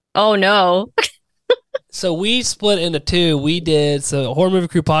no. So we split into two. Horror Movie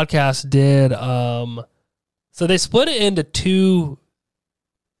Crew podcast did, so they split it into two.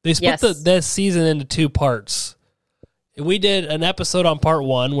 They split this season into two parts. We did an episode on part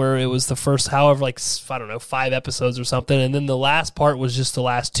one where it was the first, however, like, I don't know, 5 episodes or something. And then the last part was just the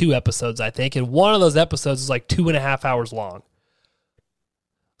last 2 episodes, I think. And one of those episodes is like 2.5 hours long.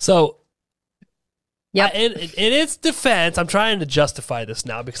 So, in its defense, I'm trying to justify this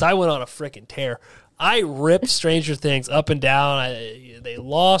now because I went on a freaking tear. I ripped Stranger Things up and down. They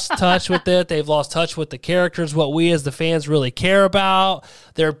lost touch with it. They've lost touch with the characters, what we as the fans really care about.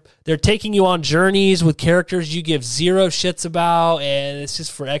 They're taking you on journeys with characters you give zero shits about, and it's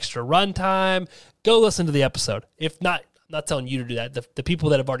just for extra runtime. Go listen to the episode. If not, I'm not telling you to do that. The people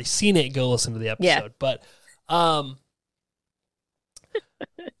that have already seen it, go listen to the episode. Yeah. But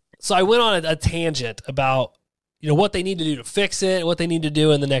so I went on a tangent about what they need to do to fix it, what they need to do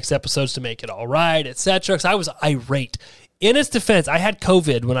in the next episodes to make it all right, etc. Because I was irate. In its defense, I had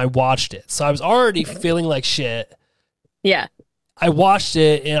COVID when I watched it, so I was already feeling like shit. Yeah. I watched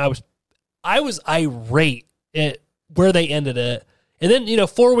it, and I was irate at where they ended it. And then,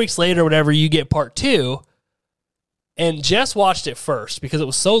 4 weeks later, whatever, you get part 2, and Jess watched it first because it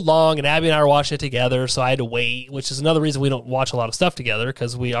was so long, and Abby and I were watching it together, so I had to wait, which is another reason we don't watch a lot of stuff together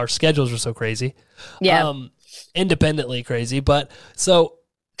because our schedules are so crazy. Yeah. Independently crazy. But so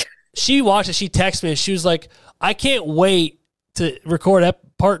she watched it, she texted me, and she was like, I can't wait to record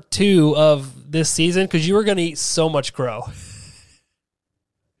part 2 of this season because you were going to eat so much crow.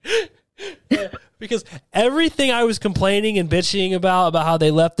 Because everything I was complaining and bitching about how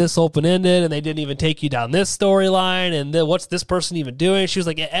they left this open-ended and they didn't even take you down this storyline and then what's this person even doing? She was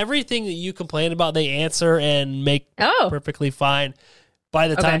like, everything that you complain about, they answer and make perfectly fine by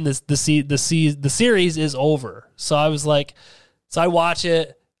the time the series is over. So I was like, I watch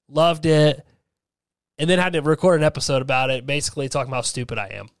it, loved it, and then had to record an episode about it, basically talking about how stupid I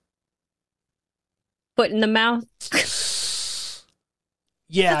am. Foot in the mouth.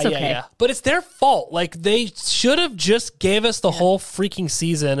 Yeah. But it's their fault. Like, they should have just gave us the whole freaking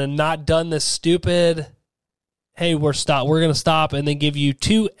season and not done this stupid, hey, we're going to stop, and then give you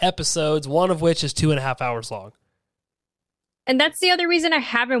 2 episodes, one of which is 2.5 hours long. And that's the other reason I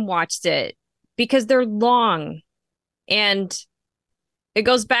haven't watched it, because they're long. And it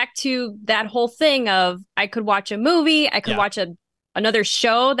goes back to that whole thing of I could watch a movie, I could watch another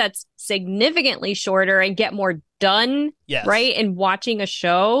show that's significantly shorter and get more done, right? And watching a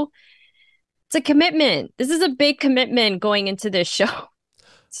show, it's a commitment. This is a big commitment going into this show.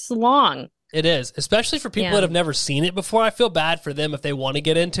 It's long. It is, especially for people that have never seen it before. I feel bad for them if they want to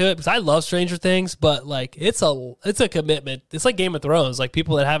get into it because I love Stranger Things, but like it's a commitment. It's like Game of Thrones. Like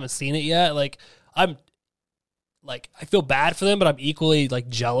people that haven't seen it yet, I feel bad for them, but I'm equally like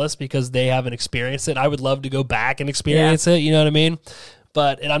jealous because they haven't experienced it. I would love to go back and experience it. You know what I mean?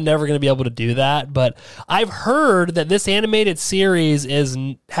 And I'm never going to be able to do that. But I've heard that this animated series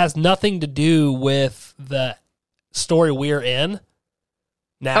has nothing to do with the story we're in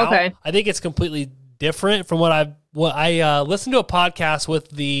now. Okay. I think it's completely different from what I listened to a podcast with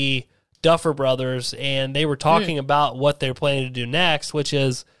the Duffer Brothers, and they were talking about what they're planning to do next, which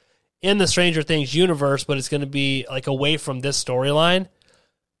is in the Stranger Things universe, but it's going to be like away from this storyline.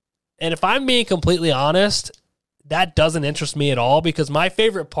 And if I'm being completely honest, that doesn't interest me at all because my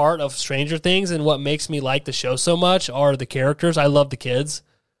favorite part of Stranger Things and what makes me like the show so much are the characters. I love the kids.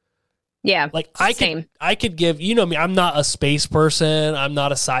 Yeah. Like I could give, me, I'm not a space person. I'm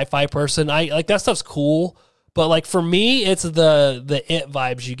not a sci-fi person. I like that stuff's cool. But like for me, it's the It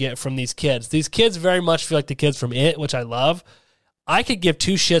vibes you get from these kids. These kids very much feel like the kids from It, which I love. I could give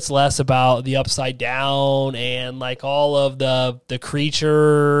 2 shits less about the Upside Down and like all of the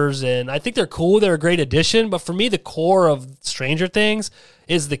creatures, and I think they're cool. They're a great addition, but for me, the core of Stranger Things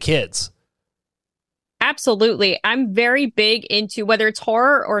is the kids. Absolutely. I'm very big into whether it's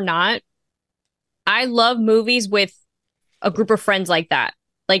horror or not. I love movies with a group of friends like that.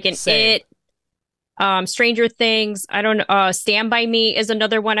 Like in It, Stranger Things, I don't know, Stand By Me is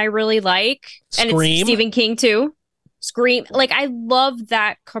another one I really like. Scream. And it's Stephen King too. Scream. Like I love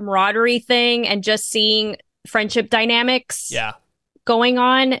that camaraderie thing and just seeing friendship dynamics going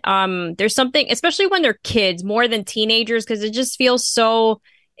on. There's something, especially when they're kids more than teenagers, because it just feels so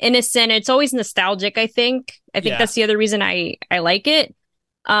innocent. It's always nostalgic, I think. I think that's the other reason I like it.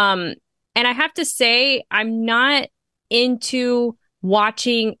 And I have to say, I'm not into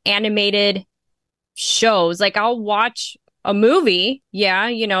watching animated shows. Like, I'll watch a movie,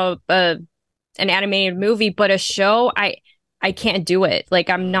 an animated movie, but a show, I can't do it. Like,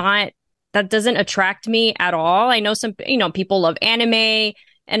 that doesn't attract me at all. I know some, people love anime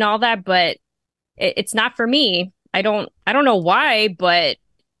and all that, but it's not for me. I don't know why, but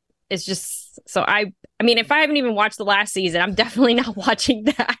it's just, so I mean, if I haven't even watched the last season, I'm definitely not watching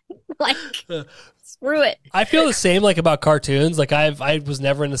that. Like, screw it. I feel the same, like, about cartoons. Like, I was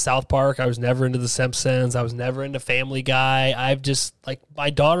never into South Park. I was never into The Simpsons. I was never into Family Guy. I've just, like, my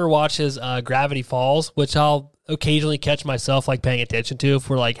daughter watches Gravity Falls, which I'll occasionally catch myself, like, paying attention to if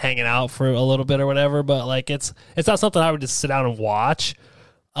we're, like, hanging out for a little bit or whatever. But, like, it's not something I would just sit down and watch.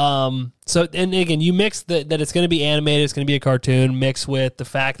 So, and again, you mix that it's going to be animated, it's going to be a cartoon, mixed with the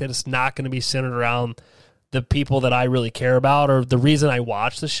fact that it's not going to be centered around the people that I really care about or the reason I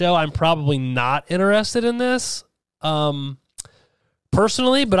watch the show. I'm probably not interested in this,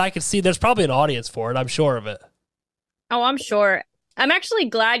 personally, but I could see there's probably an audience for it. I'm sure of it. Oh, I'm sure. I'm actually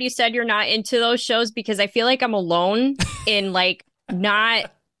glad you said you're not into those shows because I feel like I'm alone in like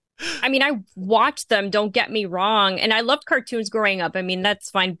not. I mean, I watched them, don't get me wrong. And I loved cartoons growing up. I mean, that's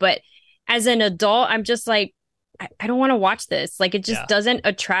fine. But as an adult, I'm just like, I don't want to watch this. Like, it just doesn't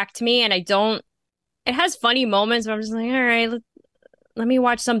attract me. And it has funny moments, but I'm just like, all right, let me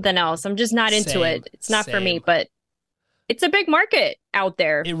watch something else. I'm just not into it. It's not for me, but it's a big market out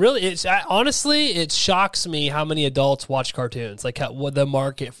there. It really is. Honestly, it shocks me how many adults watch cartoons, like what the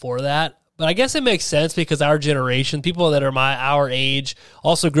market for that. But I guess it makes sense because our generation, people that are our age,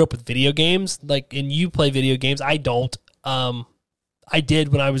 also grew up with video games. Like, and you play video games. I don't. I did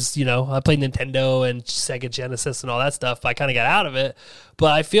when I was, I played Nintendo and Sega Genesis and all that stuff. But I kind of got out of it.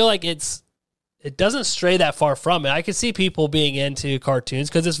 But I feel like it doesn't stray that far from it. I can see people being into cartoons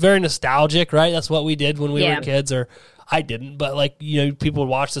because it's very nostalgic, right? That's what we did when we were kids, or I didn't, but like, people would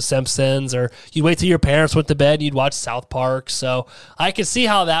watch The Simpsons, or you'd wait till your parents went to bed and you'd watch South Park. So I could see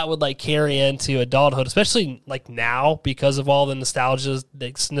how that would like carry into adulthood, especially like now because of all the nostalgia.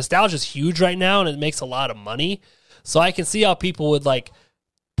 Nostalgia is huge right now and it makes a lot of money. So I can see how people would like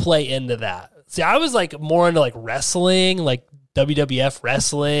play into that. See, I was like more into like wrestling, like WWF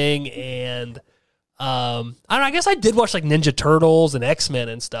wrestling, and I don't know, I guess I did watch like Ninja Turtles and X-Men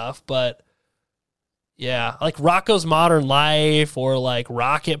and stuff, but yeah, like Rocko's Modern Life or like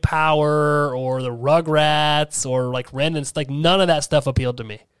Rocket Power or the Rugrats or like Ren and like none of that stuff appealed to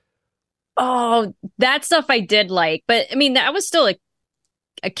me. Oh, that stuff I did like, but I mean, I was still like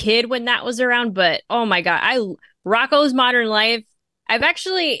a kid when that was around, but oh my God, Rocko's Modern Life,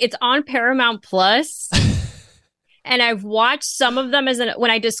 it's on Paramount Plus. And I've watched some of them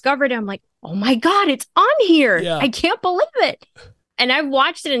when I discovered it, I'm like, oh my God, it's on here. Yeah. I can't believe it. And I've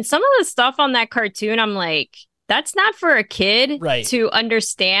watched it, and some of the stuff on that cartoon, I'm like, that's not for a kid to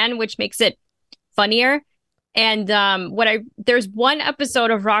understand, which makes it funnier. And there's one episode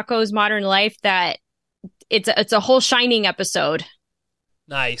of Rocko's Modern Life that it's a whole Shining episode.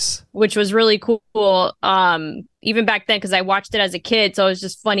 Nice. Which was really cool. Even back then, because I watched it as a kid, so it was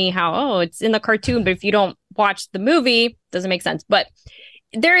just funny how, it's in the cartoon, but if you don't watch the movie, it doesn't make sense. But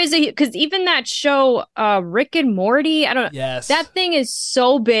there is because even that show, Rick and Morty, I don't know. Yes. That thing is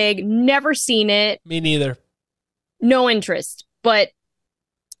so big. Never seen it. Me neither. No interest. But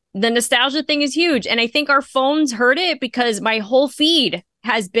the nostalgia thing is huge. And I think our phones heard it because my whole feed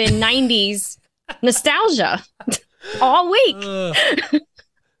has been 90s nostalgia all week.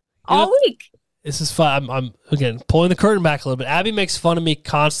 All week. This is fun. I'm again pulling the curtain back a little bit. Abby makes fun of me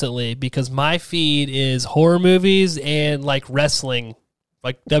constantly because my feed is horror movies and like wrestling,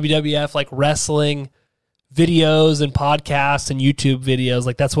 like WWF, like wrestling videos and podcasts and YouTube videos.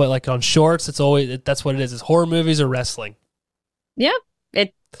 Like that's what, like on shorts, that's what it is. It's horror movies or wrestling. Yeah,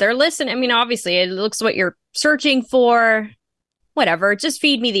 they're listening. I mean, obviously, it looks what you're searching for. Whatever, just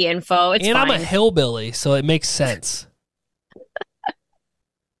feed me the info. It's and fine. I'm a hillbilly, so it makes sense.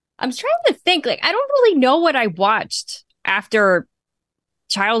 I'm trying to think. Like, I don't really know what I watched after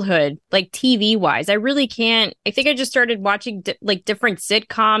childhood, like TV wise. I really can't. I think I just started watching like different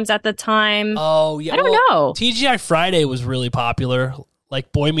sitcoms at the time. Oh yeah, I don't know. TGI Friday was really popular,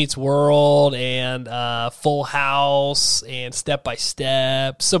 like Boy Meets World and Full House and Step by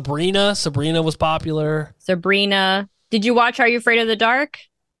Step. Sabrina was popular. Sabrina. Did you watch Are You Afraid of the Dark?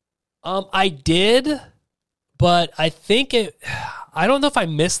 I did, but I think I don't know if I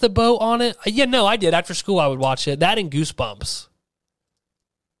missed the boat on it. Yeah, no, I did. After school, I would watch it. That and Goosebumps.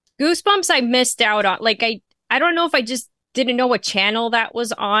 Goosebumps, I missed out on. Like, I don't know if I just didn't know what channel that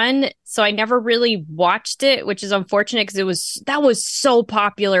was on, so I never really watched it, which is unfortunate because that was so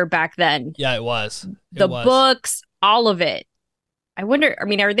popular back then. Yeah, it was. The books, all of it. I wonder, I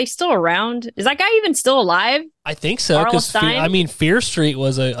mean, are they still around? Is that guy even still alive? I think so, because Fear Street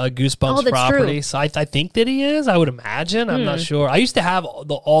was a Goosebumps property, true. So I think that he is. I would imagine. I'm not sure. I used to have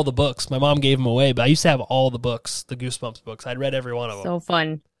all the books. My mom gave them away, but I used to have all the books, the Goosebumps books. I'd read every one of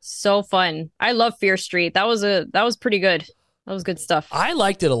them. So fun. I love Fear Street. That was pretty good. That was good stuff. I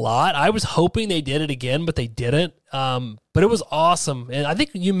liked it a lot. I was hoping they did it again, but they didn't. But it was awesome. And I think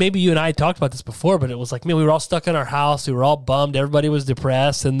you and I talked about this before, but it was like, man, we were all stuck in our house. We were all bummed. Everybody was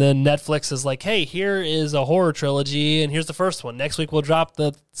depressed. And then Netflix is like, hey, here is a horror trilogy, and here's the first one. Next week we'll drop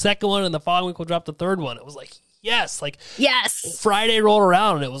the second one, and the following week we'll drop the third one. It was like, yes. Friday rolled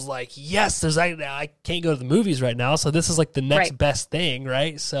around, and it was like, yes, I can't go to the movies right now, so this is like the next best thing,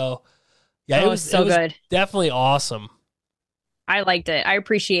 right? So, yeah, it was good. Definitely awesome. I liked it. I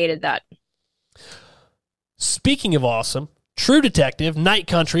appreciated that. Speaking of awesome, True Detective, Night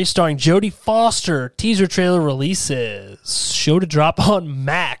Country, starring Jodie Foster. Teaser trailer releases. Show to drop on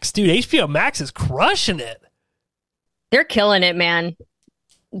Max. Dude, HBO Max is crushing it. They're killing it, man.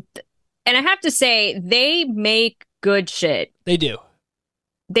 And I have to say, they make good shit. They do.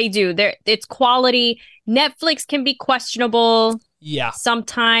 It's quality. Netflix can be questionable. Yeah.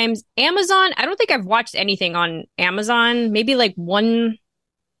 Sometimes. Amazon, I don't think I've watched anything on Amazon. Maybe like one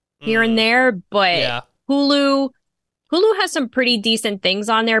here and there, but yeah. Hulu has some pretty decent things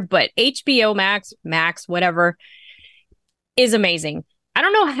on there, but HBO Max, whatever, is amazing. I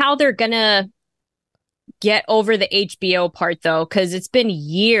don't know how they're gonna get over the HBO part though, because it's been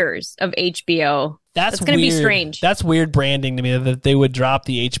years of HBO. That's going to be strange. That's weird branding to me that they would drop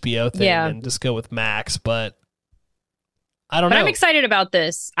the HBO thing and just go with Max, but I don't know. I'm excited about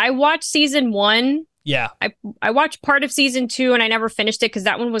this. I watched season 1. Yeah. I watched part of season 2 and I never finished it because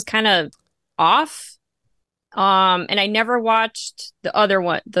that one was kind of off. And I never watched the other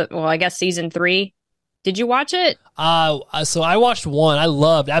one. I guess season 3. Did you watch it? So I watched 1.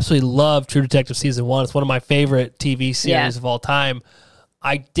 I absolutely loved True Detective season 1. It's one of my favorite TV series of all time.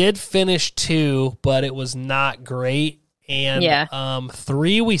 I did finish 2, but it was not great. And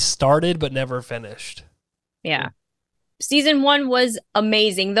 3 we started but never finished. Yeah. Season 1 was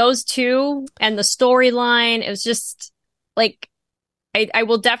amazing. Those two and the storyline, it was just like, I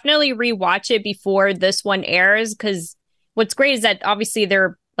will definitely rewatch it before this one airs, because what's great is that obviously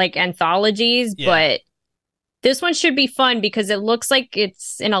they're like anthologies, but this one should be fun because it looks like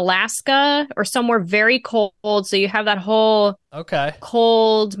it's in Alaska or somewhere very cold. So you have that whole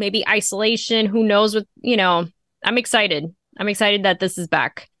cold, maybe isolation. Who knows what, I'm excited. I'm excited that this is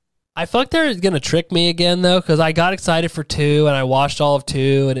back. I feel like they're going to trick me again, though, because I got excited for 2, and I watched all of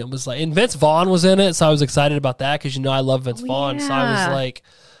 2, and it was like, and Vince Vaughn was in it, so I was excited about that, because I love Vince Vaughn, so I was like,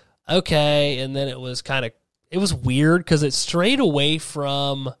 okay, and then it was weird, because it strayed away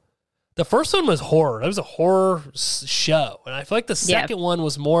from, the first one was horror. It was a horror show, and I feel like the second one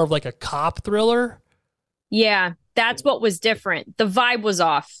was more of like a cop thriller. Yeah, that's what was different. The vibe was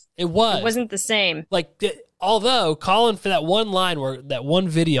off. It wasn't the same. Like, although Colin, for that one line that one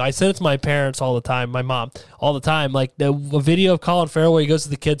video, I sent it to my parents all the time, my mom all the time, like a video of Colin Farrell where he goes to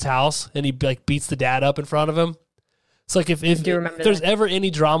the kid's house and he like beats the dad up in front of him. It's like if there's ever any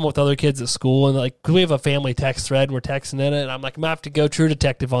drama with other kids at school, and like, 'cause we have a family text thread and we're texting in it, and I'm like, I'm gonna have to go True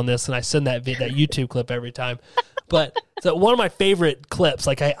Detective on this, and I send that YouTube clip every time. But so one of my favorite clips,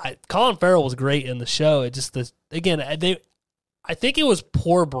 like Colin Farrell was great in the show. It just I think it was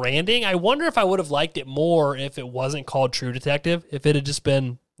poor branding. I wonder if I would have liked it more if it wasn't called True Detective, if it had just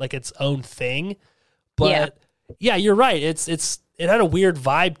been like its own thing. But yeah, you're right. It had a weird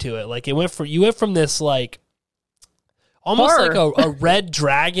vibe to it. Like you went from this like almost horror. Like a Red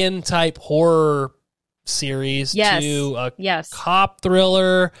Dragon type horror series to a cop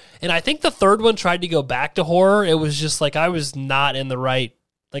thriller. And I think the third one tried to go back to horror. It was just like I was not in the right.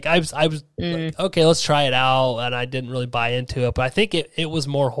 Like I was like, okay, let's try it out, and I didn't really buy into it. But I think it was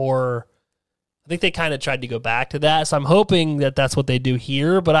more horror. I think they kind of tried to go back to that, so I'm hoping that that's what they do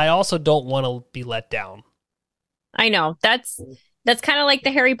here. But I also don't want to be let down. I know that's kind of like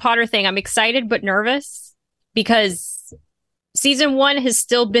the Harry Potter thing. I'm excited but nervous because season 1 has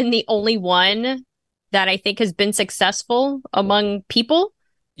still been the only one that I think has been successful among people.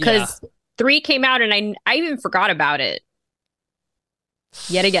 Because 3 came out, and I even forgot about it.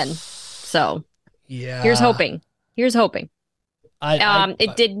 Yet again. So here's hoping.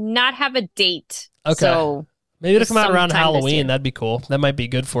 It did not have a date. Okay. So maybe it'll come out around Halloween. That'd be cool. That might be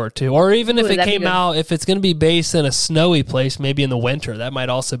good for it too. Or even if it came out, if it's going to be based in a snowy place, maybe in the winter, that might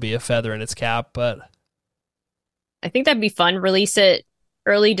also be a feather in its cap. But I think that'd be fun. Release it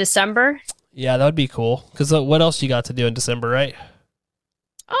early December. Yeah, that would be cool. Because what else you got to do in December, right?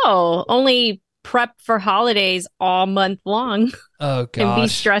 Oh, only prep for holidays all month long Oh, and be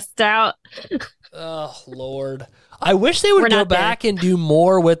gosh. stressed out. Oh, Lord. I wish they would We're go not there. back and do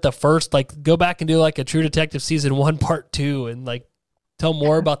more with the first, like, go back and do, like, a True Detective Season 1, Part 2, and, like, tell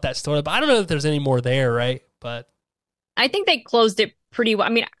more about that story. But I don't know if there's any more there, right? But I think they closed it pretty well.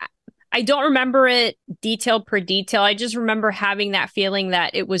 I mean, I don't remember it detail per detail. I just remember having that feeling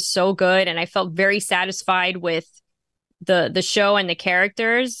that it was so good, and I felt very satisfied with the show and the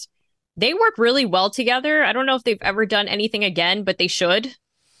characters. They work really well together. I don't know if they've ever done anything again, but they should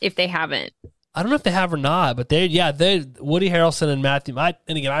if they haven't. I don't know if they have or not, but they Woody Harrelson and Matthew. And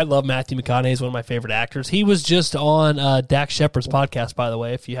again, I love Matthew McConaughey. He's one of my favorite actors. He was just on Dax Shepard's podcast, by the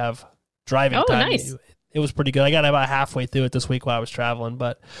way. If you have driving time, nice. It was pretty good. I got about halfway through it this week while I was traveling.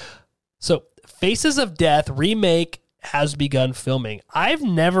 But so, Faces of Death remake has begun filming. I've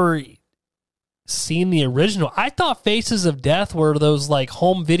never seen the original. I thought Faces of Death were those like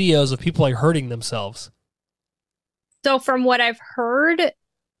home videos of people like hurting themselves. So from what I've heard,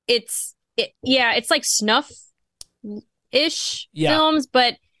 it's like snuff-ish films,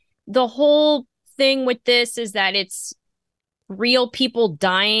 but the whole thing with this is that it's real people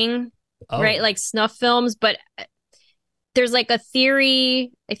dying, right? Like snuff films, but there's like a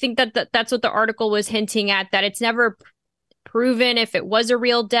theory. I think that's what the article was hinting at, that it's never proven if it was a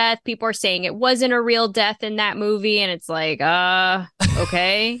real death. People are saying it wasn't a real death in that movie, and it's like,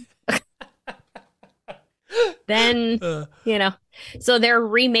 okay. Then, so they're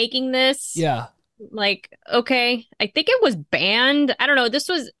remaking this. Yeah. Like, okay. I think it was banned. I don't know. This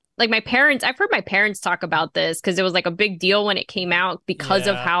was like I've heard my parents talk about this because it was like a big deal when it came out because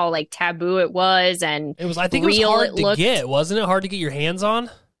of how like taboo it was, and it was. I think it was hard to get. Wasn't it hard to get your hands on?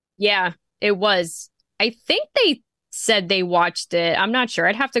 Yeah, it was. I think they said they watched it. I'm not sure.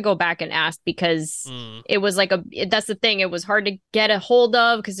 I'd have to go back and ask because it was like that's the thing. It was hard to get a hold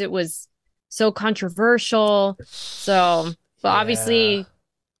of because it was so controversial. So, but obviously,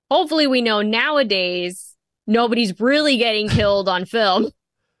 hopefully we know nowadays nobody's really getting killed on film.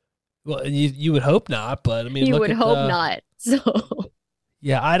 Well, you would hope not, but I mean, you would hope not. So,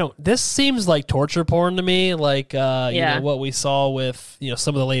 yeah, I don't. This seems like torture porn to me. Like, you know, what we saw with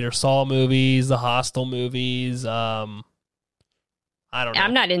some of the later Saw movies, the Hostel movies. I don't know.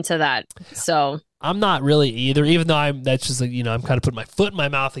 I'm not into that. So I'm not really either. Even though that's just like, I'm kind of putting my foot in my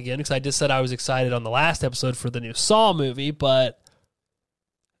mouth again because I just said I was excited on the last episode for the new Saw movie, but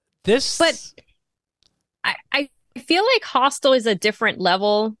this. But I feel like Hostel is a different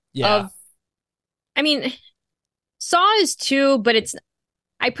level of. I mean, Saw is too, but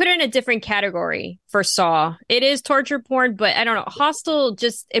I put it in a different category for Saw. It is torture porn, but I don't know. Hostel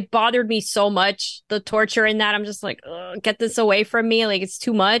it bothered me so much, the torture in that. I'm just like, get this away from me. Like, it's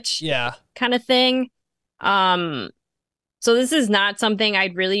too much. Yeah. Kind of thing. So this is not something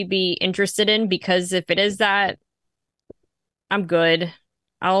I'd really be interested in because if it is that, I'm good.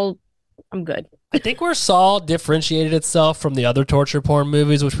 I'm good. I think where Saw differentiated itself from the other torture porn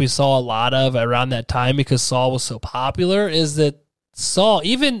movies, which we saw a lot of around that time because Saw was so popular, is that Saw,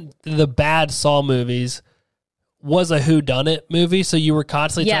 even the bad Saw movies, was a whodunit movie. So you were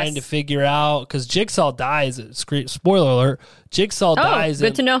constantly trying to figure out, because Jigsaw dies. Spoiler alert: Jigsaw dies.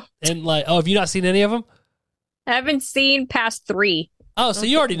 Good to know. And like, have you not seen any of them? I haven't seen past 3. Oh, so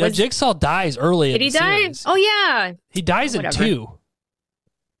you already know Jigsaw dies early. Did he die? Series. Oh yeah, he dies in 2.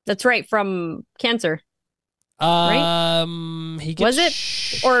 That's right, from cancer. Right? He gets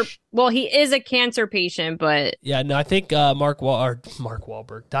he is a cancer patient, but no, I think Mark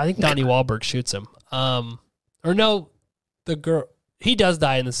Wahlberg. I think Donnie Wahlberg shoots him. Or no, the girl, he does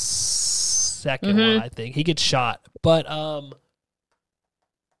die in the second one. I think he gets shot, but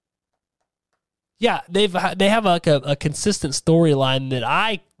they have like a consistent storyline that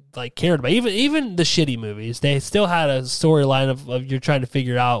I like cared about. Even the shitty movies, they still had a storyline of you're trying to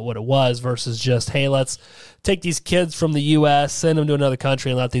figure out what it was versus just, hey, let's take these kids from the U.S., send them to another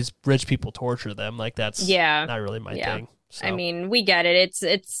country, and let these rich people torture them. Like, that's not really my thing. So. I mean, we get it.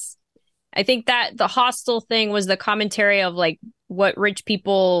 It's. I think that the Hostel thing was the commentary of like what rich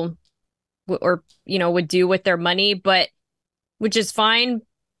people would do with their money, but which is fine.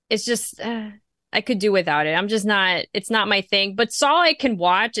 It's just. I could do without it. I'm just not, it's not my thing. But Saw I can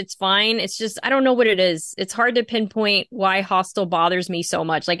watch. It's fine. It's just, I don't know what it is. It's hard to pinpoint why Hostel bothers me so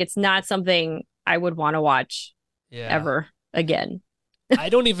much. Like, it's not something I would want to watch ever again. I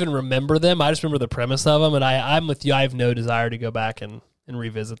don't even remember them. I just remember the premise of them. And I'm with you. I have no desire to go back and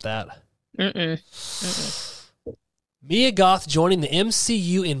revisit that. Mia Goth joining the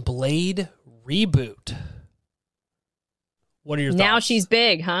MCU in Blade reboot. What are your Now thoughts? she's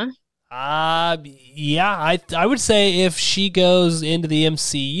big, huh? Yeah, I would say if she goes into the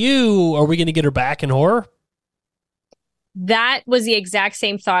MCU, are we going to get her back in horror? That was the exact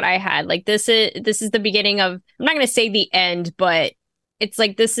same thought I had. Like this is the beginning of, I'm not going to say the end, but it's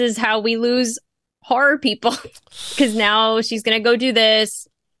like this is how we lose horror people because now she's going to go do this.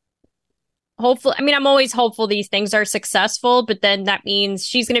 Hopefully, I mean, I'm always hopeful these things are successful, but then that means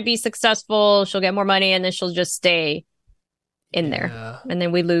she's going to be successful, she'll get more money, and then she'll just stay in there. And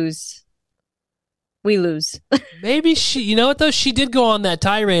then we lose. Maybe she, you know what though? She did go on that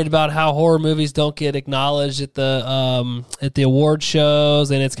tirade about how horror movies don't get acknowledged at the award shows,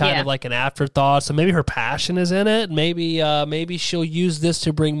 and it's kind of like an afterthought. So maybe her passion is in it. Maybe she'll use this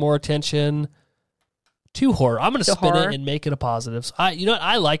to bring more attention to horror. I'm going to spin it and make it a positive. So you know what?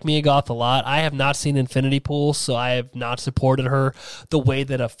 I like Mia Goth a lot. I have not seen Infinity Pool, so I have not supported her the way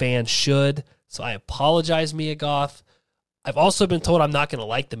that a fan should. So I apologize, Mia Goth. I've also been told I'm not going to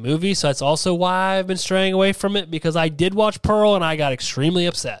like the movie, so that's also why I've been straying away from it, because I did watch Pearl and I got extremely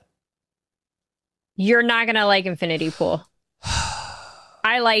upset. You're not going to like Infinity Pool.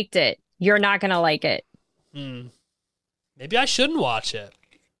 I liked it. You're not going to like it. Maybe I shouldn't watch it.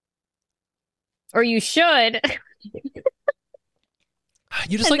 Or you should.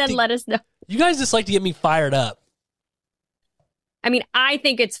 You just and then let us know. You guys just like to get me fired up. I mean, I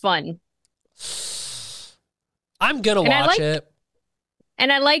think it's fun. I'm going to watch it.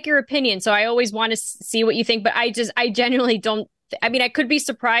 And I like your opinion, so I always want to see what you think, but I genuinely don't. I mean, I could be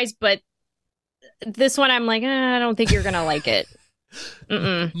surprised, but this one I'm like, I don't think you're going to like it.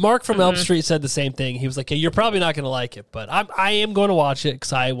 Mark from Elm Street said the same thing. He was like, hey, you're probably not going to like it, but I am going to watch it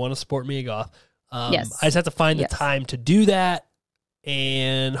because I want to support Mia Goth. Yes. I just have to find the time to do that,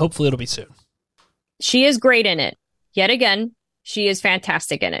 and hopefully it'll be soon. She is great in it. Yet again, she is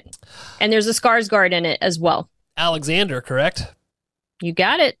fantastic in it. And there's a Skarsgård in it as well. Alexander, correct? You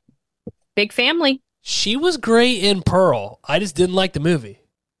got it. Big family. She was great in Pearl. I just didn't like the movie.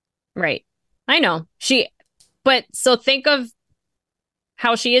 Right. I know. But so think of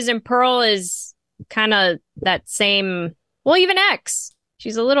how she is in Pearl is kind of that same, well, even X.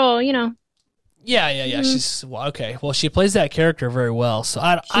 She's a little, Yeah. She's okay. Well, she plays that character very well, so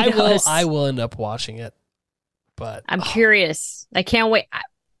I will end up watching it. But I'm curious. I can't wait.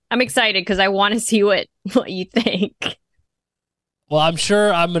 I'm excited because I want to see what you think. Well, I'm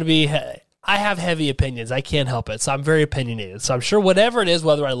sure I'm going to be. I have heavy opinions. I can't help it, so I'm very opinionated. So I'm sure whatever it is,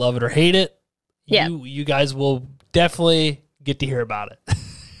 whether I love it or hate it, you guys will definitely get to hear about it.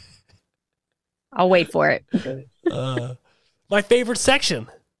 I'll wait for it. My favorite section.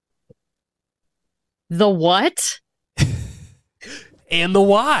 The what? And the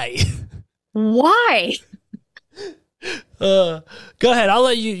why. Why? Go ahead. I'll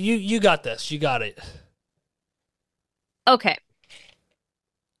let you got this. You got it. Okay.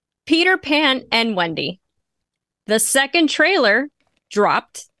 Peter Pan and Wendy. The second trailer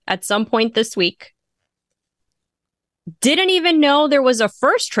dropped at some point this week. Didn't even know there was a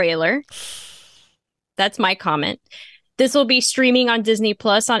first trailer. That's my comment. This will be streaming on Disney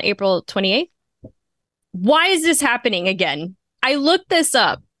Plus on April 28th. Why is this happening again? I looked this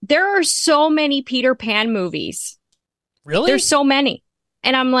up. There are so many Peter Pan movies. Really? There's so many.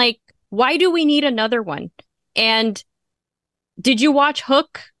 And I'm like, why do we need another one? And did you watch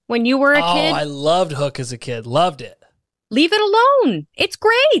Hook when you were a kid? Oh, I loved Hook as a kid. Loved it. Leave it alone. It's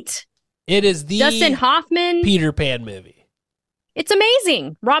great. It is the Dustin Hoffman Peter Pan movie. It's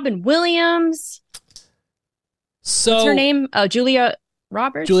amazing. Robin Williams. So what's her name? Julia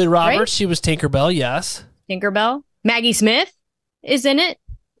Roberts. Julia Roberts. Right? She was Tinkerbell. Yes. Tinkerbell. Maggie Smith is in it.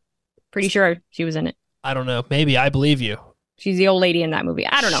 Pretty sure she was in it. I don't know. Maybe. I believe you. She's the old lady in that movie.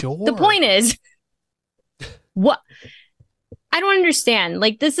 I don't know. Sure. The point is, what? I don't understand.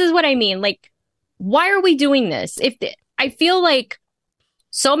 Like, this is what I mean. Like, why are we doing this? I feel like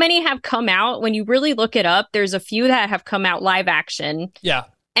so many have come out. When you really look it up, there's a few that have come out live action. Yeah.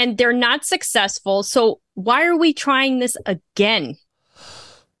 And they're not successful. So why are we trying this again?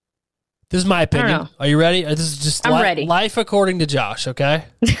 This is my opinion. Are you ready? This is just I'm ready. Life according to Josh, okay?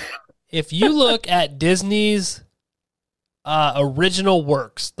 If you look at Disney's original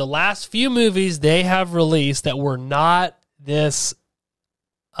works, the last few movies they have released that were not this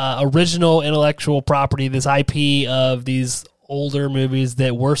original intellectual property, this IP of these older movies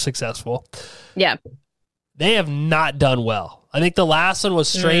that were successful. Yeah. They have not done well. I think the last one was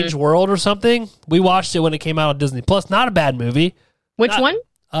Strange World or something. We watched it when it came out on Disney Plus. Not a bad movie. Which one?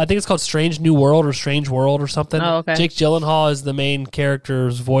 I think it's called Strange New World or Strange World or something. Oh, okay. Jake Gyllenhaal is the main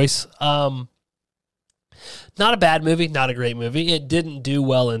character's voice. Not a bad movie, not a great movie. It didn't do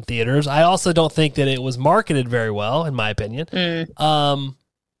well in theaters. I also don't think that it was marketed very well, in my opinion.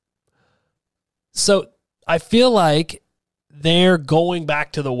 So I feel like they're going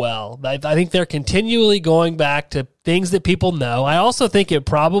back to the well. I think they're continually going back to things that people know. I also think it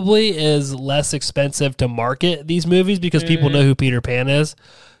probably is less expensive to market these movies because people know who Peter Pan is.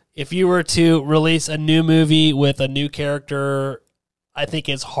 If you were to release a new movie with a new character, I think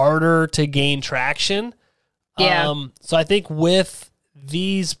it's harder to gain traction. Yeah. So I think with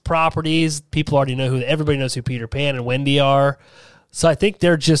these properties, people already know everybody knows who Peter Pan and Wendy are. So I think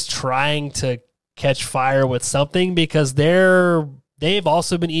they're just trying to catch fire with something because they've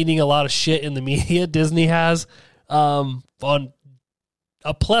also been eating a lot of shit in the media. Disney has on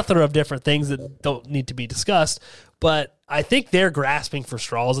a plethora of different things that don't need to be discussed. But I think they're grasping for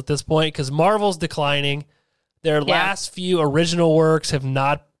straws at this point because Marvel's declining. Their last few original works have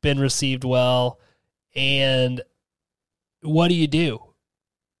not been received well. And what do you do?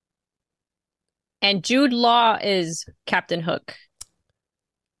 And Jude Law is Captain Hook.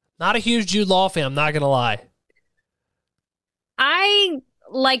 Not a huge Jude Law fan, I'm not going to lie. I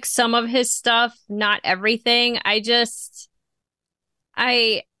like some of his stuff, not everything. It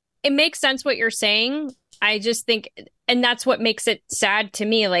makes sense what you're saying. I just think, and that's what makes it sad to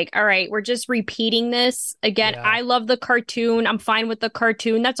me. Like, all right, we're just repeating this again. Yeah. I love the cartoon. I'm fine with the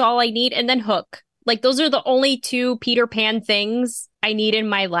cartoon. That's all I need. And then Hook. Like, those are the only two Peter Pan things I need in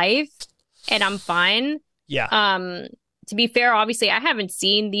my life. And I'm fine. Yeah. To be fair, obviously, I haven't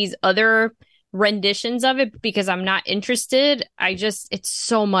seen these other renditions of it because I'm not interested. It's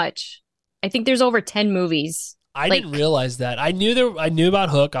so much. I think there's over 10 movies. I didn't realize that. I knew about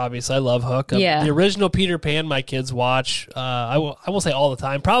Hook. Obviously, I love Hook. Yeah. The original Peter Pan, my kids watch. I won't say all the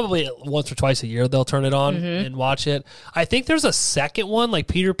time. Probably once or twice a year they'll turn it on and watch it. I think there's a second one, like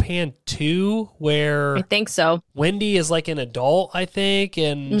Peter Pan 2, where I think so. Wendy is like an adult, I think,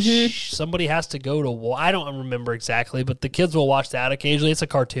 and somebody has to go to war. I don't remember exactly, but the kids will watch that occasionally. It's a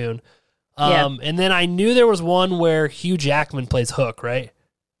cartoon. And then I knew there was one where Hugh Jackman plays Hook, right?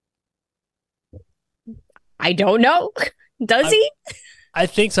 I don't know. Does he? I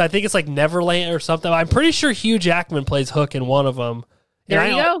think so. I think it's like Neverland or something. I'm pretty sure Hugh Jackman plays Hook in one of them. There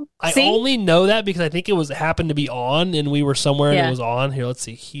you go. I only know that because I think it happened to be on, and we were somewhere and it was on. Here, let's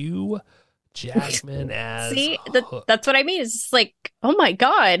see. Hugh Jackman as Hook. That's what I mean. It's just like, oh my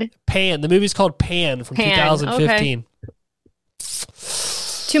God. Pan. The movie's called Pan from 2015. Okay.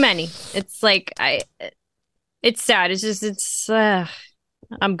 Too many. It's like it's sad. It's just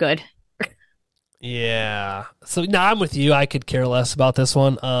I'm good. Yeah. So no, I'm with you. I could care less about this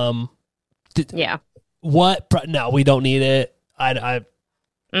one. Yeah. What? No, we don't need it. The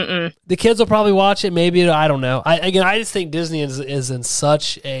kids will probably watch it. Maybe I don't know. I just think Disney is in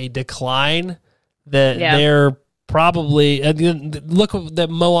such a decline that they're probably look at the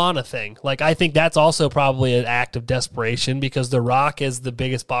Moana thing. Like I think that's also probably an act of desperation because The Rock is the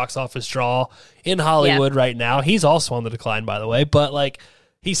biggest box office draw in Hollywood right now. He's also on the decline, by the way, but like.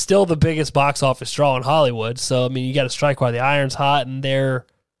 He's still the biggest box office draw in Hollywood. So, I mean, you got to strike while the iron's hot, and they're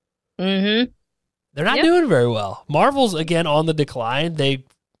not doing very well. Marvel's, again, on the decline. We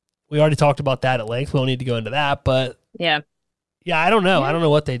already talked about that at length. We don't need to go into that, but yeah, I don't know. I don't know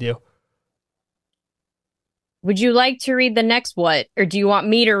what they do. Would you like to read the next what, or do you want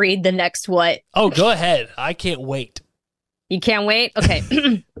me to read the next what? Oh, go ahead. I can't wait. You can't wait?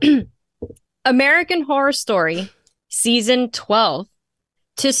 Okay. American Horror Story, Season 12.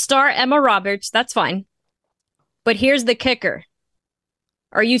 To star Emma Roberts, that's fine. But here's the kicker.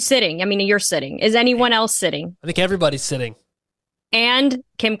 Are you sitting? I mean, you're sitting. Is anyone else sitting? I think everybody's sitting. And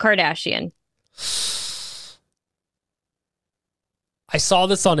Kim Kardashian. I saw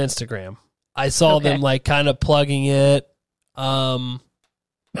this on Instagram. I saw them like kind of plugging it.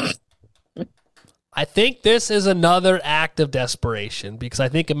 I think this is another act of desperation because I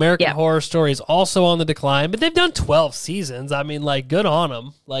think American Horror Story is also on the decline, but they've done 12 seasons. I mean, like, good on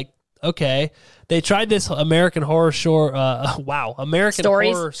them. Like, okay. They tried this American Horror American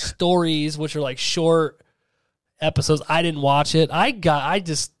Horror Stories, which are like short episodes. I didn't watch it.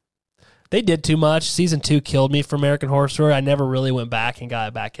 They did too much. Season 2 killed me for American Horror Story. I never really went back and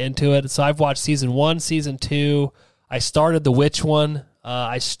got back into it. So I've watched season 1, season 2. I started the witch one.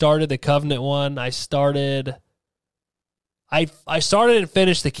 I started the Covenant one. I started and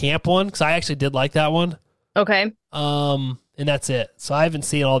finished the camp one because I actually did like that one. Okay. And that's it. So I haven't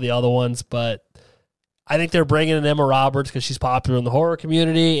seen all the other ones, but I think they're bringing in Emma Roberts because she's popular in the horror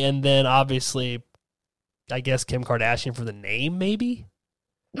community, and then obviously, I guess Kim Kardashian for the name, maybe.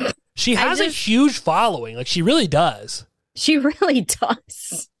 She has a huge following. Like she really does. She really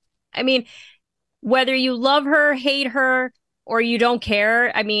does. I mean, whether you love her, hate her, or you don't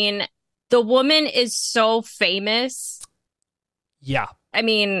care. I mean, the woman is so famous. Yeah. I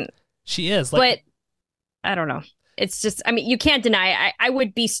mean, she is. But I don't know. It's just, I mean, you can't deny. I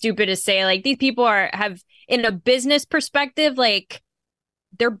would be stupid to say like these people have in a business perspective, like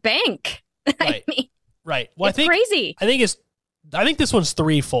they're bank. Right. I mean, right. Well, it's crazy. I think this one's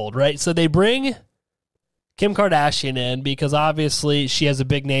threefold, right? So they bring Kim Kardashian in because obviously she has a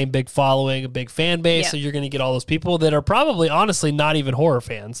big name, big following, a big fan base. Yeah. So you're going to get all those people that are probably honestly not even horror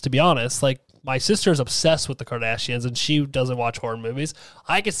fans, to be honest. Like my sister's obsessed with the Kardashians and she doesn't watch horror movies.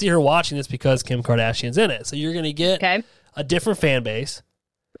 I can see her watching this because Kim Kardashian's in it. So you're going to get a different fan base.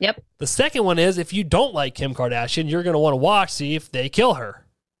 Yep. The second one is if you don't like Kim Kardashian, you're going to want to watch, see if they kill her.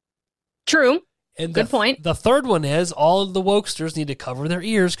 True. And good point. The third one is all of the wokesters need to cover their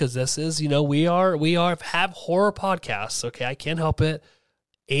ears because this is, we have horror podcasts. Okay, I can't help it.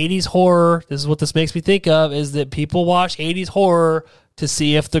 80s horror. This is what this makes me think of is that people watch 80s horror to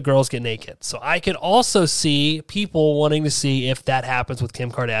see if the girls get naked. So I could also see people wanting to see if that happens with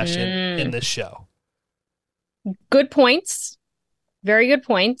Kim Kardashian in this show. Good points. Very good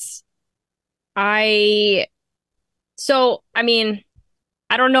points. I mean,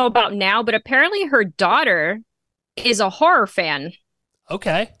 I don't know about now, but apparently her daughter is a horror fan.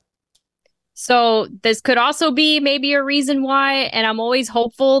 Okay. So this could also be maybe a reason why. And I'm always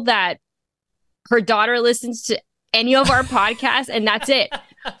hopeful that her daughter listens to any of our podcasts and that's it.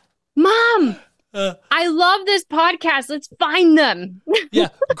 Mom, I love this podcast. Let's find them. Yeah,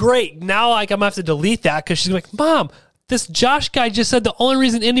 great. Now I'm going to have to delete that because she's like, Mom, this Josh guy just said the only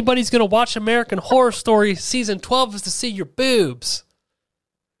reason anybody's going to watch American Horror Story season 12 is to see your boobs.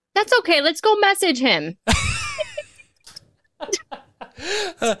 That's okay. Let's go message him.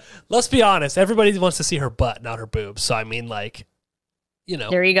 Let's be honest. Everybody wants to see her butt, not her boobs. So, I mean, like,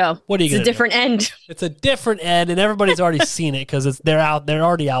 There you go. What are you going to do? It's a different end. It's a different end, and everybody's already seen it because they're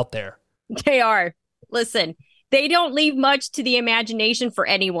already out there. They are. Listen, they don't leave much to the imagination for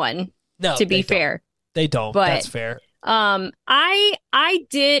anyone, to be fair. They don't. But, that's fair. I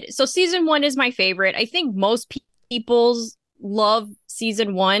did. So season 1 is my favorite. I think most people's love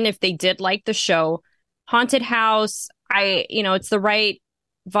season 1 if they did like the show. Haunted House, it's the right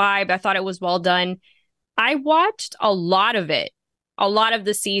vibe. I thought it was well done. I watched a lot of it, a lot of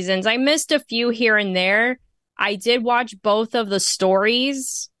the seasons. I missed a few here and there. I did watch both of the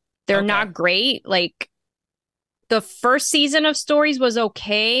stories. They're not great. Like the first season of Stories was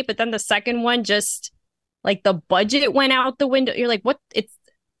okay, but then the second one just like the budget went out the window. You're like, what?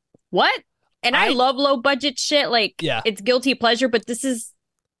 What? And I love low budget shit. Like, it's guilty pleasure, but this is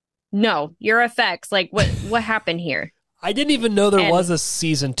your effects. Like, what happened here? I didn't even know there was a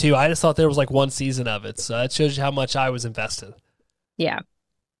season 2. I just thought there was like one season of it. So that shows you how much I was invested. Yeah.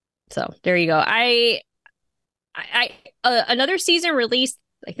 So there you go. I another season released,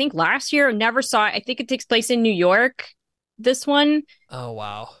 I think last year. Never saw it. I think it takes place in New York. This one. Oh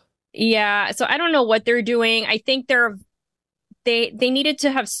wow. Yeah. So I don't know what they're doing. I think they needed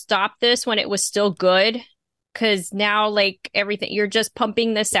to have stopped this when it was still good. Because now, like, everything, you're just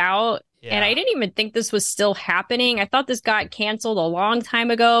pumping this out. Yeah. And I didn't even think this was still happening. I thought this got canceled a long time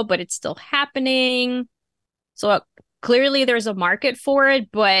ago, but it's still happening. So clearly there's a market for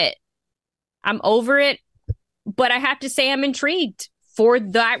it, but I'm over it. But I have to say I'm intrigued for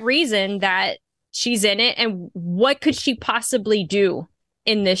that reason that she's in it. And what could she possibly do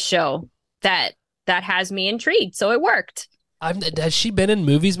in this show that has me intrigued? So it worked. Has she been in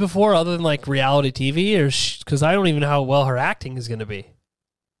movies before other than like reality TV, or because I don't even know how well her acting is going to be?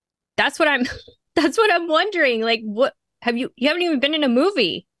 That's what I'm wondering. Like, what you haven't even been in a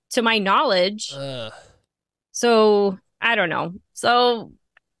movie to my knowledge. So I don't know. So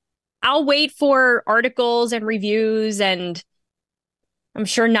I'll wait for articles and reviews and I'm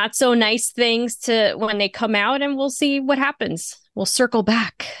sure not so nice things to when they come out, and we'll see what happens. We'll circle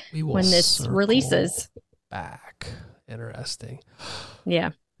back when this releases. Back. Interesting. Yeah.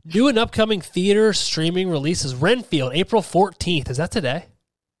 New and upcoming theater streaming releases. Renfield, April 14th. Is that today?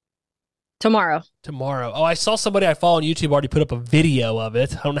 Tomorrow. Oh, I saw somebody I follow on YouTube already put up a video of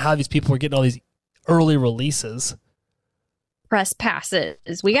it. I don't know how these people are getting all these early releases. Press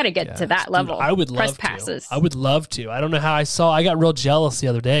passes. We got to get to that level. I would love passes. I would love to. I don't know how I got real jealous the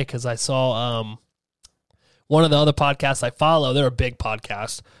other day because I saw one of the other podcasts I follow. They're a big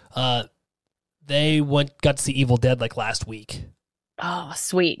podcast. They got to see Evil Dead like last week. Oh,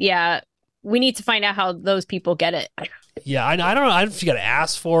 sweet. Yeah. We need to find out how those people get it. Yeah, I don't know. I don't know if you got to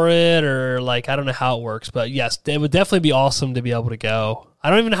ask for it or like, I don't know how it works, but yes, it would definitely be awesome to be able to go. I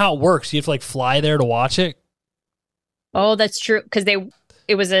don't even know how it works. You have to like fly there to watch it. Oh, that's true. Because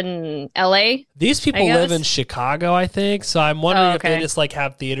It was in LA. These people live in Chicago, I think. So I'm wondering if they just like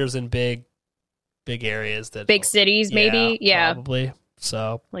have theaters in big areas, that big cities, maybe. Yeah, probably.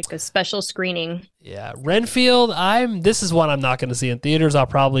 So like a special screening. Yeah, Renfield. This is one I'm not going to see in theaters. I'll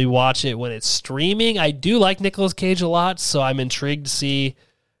probably watch it when it's streaming. I do like Nicolas Cage a lot, so I'm intrigued to see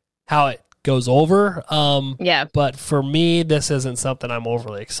how it goes over. Yeah, but for me, this isn't something I'm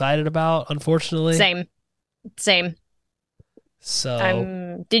overly excited about, unfortunately. Same.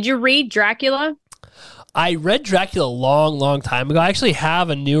 So, did you read Dracula? I read Dracula a long, long time ago. I actually have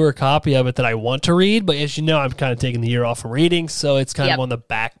a newer copy of it that I want to read, but as you know, I'm kind of taking the year off from reading, so it's kind of on the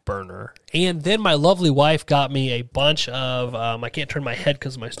back burner. And then my lovely wife got me a bunch of, I can't turn my head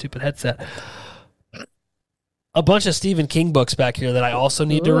because of my stupid headset, a bunch of Stephen King books back here that I also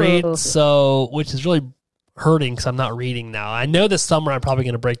need to read, so which is really hurting because I'm not reading now. I know this summer I'm probably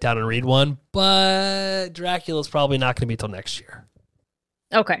going to break down and read one, but Dracula's probably not going to be till next year.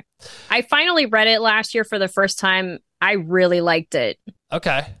 Okay. I finally read it last year for the first time. I really liked it.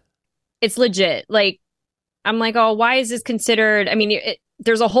 Okay. It's legit. Like, I'm like, oh, why is this considered? I mean,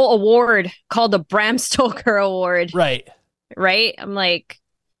 there's a whole award called the Bram Stoker Award. Right. I'm like,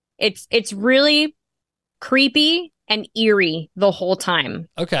 it's really creepy and eerie the whole time.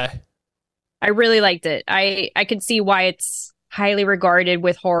 Okay. I really liked it. I could see why it's highly regarded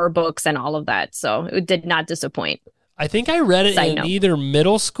with horror books and all of that. So it did not disappoint. I think I read it in either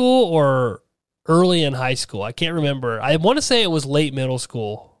middle school or early in high school. I can't remember. I want to say it was late middle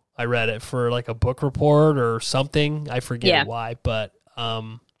school. I read it for like a book report or something. I forget why, but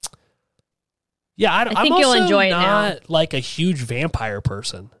I'm think also you'll enjoy it not now. Like a huge vampire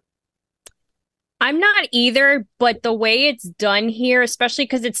person. I'm not either, but the way it's done here, especially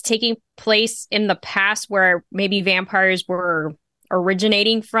because it's taking place in the past where maybe vampires were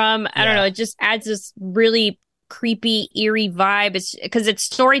originating from, I don't know, it just adds this really creepy, eerie vibe. It's because it's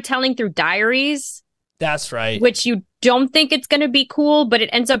storytelling through diaries. That's right. Which you don't think it's going to be cool, but it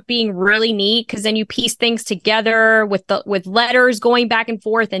ends up being really neat because then you piece things together with letters going back and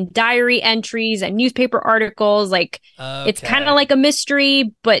forth and diary entries and newspaper articles. Like it's kind of like a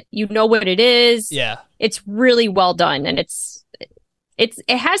mystery, but you know what it is. Yeah, it's really well done, and it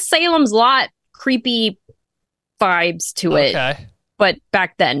has Salem's Lot creepy vibes to it. Okay. But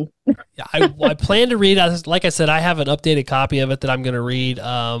back then. Yeah, I plan to read. Like I said, I have an updated copy of it that I'm going to read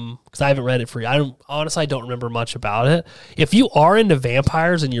because I haven't read it for you. I don't remember much about it. If you are into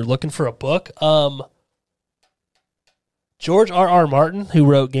vampires and you're looking for a book, George R.R. Martin, who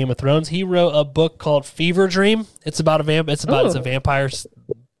wrote Game of Thrones, he wrote a book called Fever Dream. It's about it's a vampire.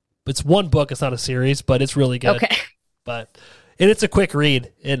 It's one book. It's not a series, but it's really good. Okay. And it's a quick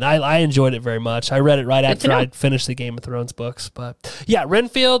read, and I enjoyed it very much. I read it right after I'd finished the Game of Thrones books. But yeah,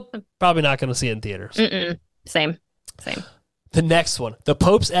 Renfield, probably not going to see it in theaters. Same. The next one, The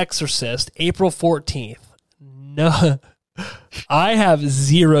Pope's Exorcist, April 14th. No, I have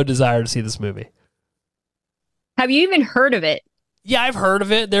zero desire to see this movie. Have you even heard of it? Yeah, I've heard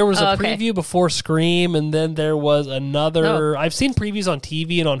of it. There was a preview before Scream, and then there was another. I've seen previews on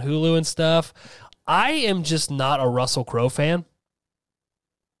TV and on Hulu and stuff. I am just not a Russell Crowe fan.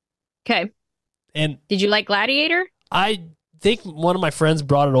 Okay. And did you like Gladiator? I think one of my friends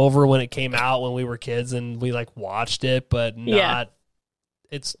brought it over when it came out when we were kids, and we watched it, but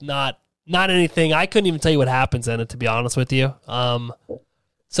it's not anything. I couldn't even tell you what happens in it, to be honest with you.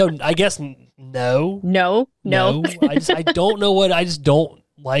 So I guess no. I don't know what. I just don't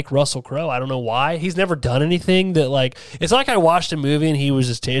like Russell Crowe. I don't know why. He's never done anything that it's like I watched a movie and he was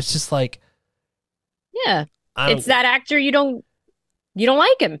just. It's just like. Yeah, it's that actor you don't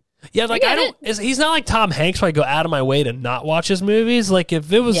like him. Yeah, he's not like Tom Hanks where I go out of my way to not watch his movies. Like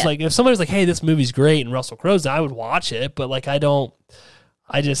if it was if somebody was like, "Hey, this movie's great," and Russell Crowe's, I would watch it. But I don't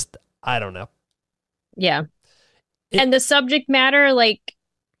know. Yeah, and the subject matter,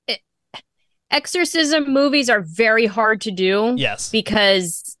 exorcism movies are very hard to do. Yes,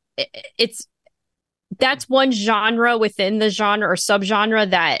 because that's one genre within the genre or subgenre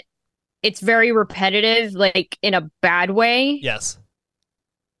that it's very repetitive, in a bad way. Yes.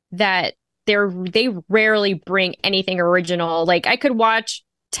 That they rarely bring anything original. I could watch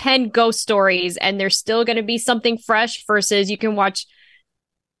 10 ghost stories and there's still going to be something fresh versus you can watch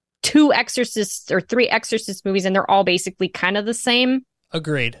 2 Exorcists or 3 Exorcist movies and they're all basically kind of the same.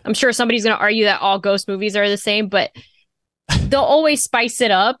 Agreed. I'm sure somebody's going to argue that all ghost movies are the same, but they'll always spice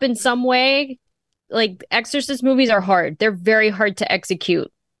it up in some way. Exorcist movies are hard. They're very hard to execute,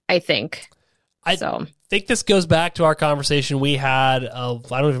 I think. I think this goes back to our conversation we had, I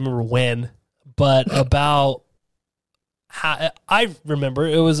don't even remember when, but about I remember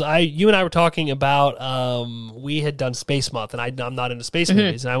you and I were talking about we had done Space Month, and I'm not into space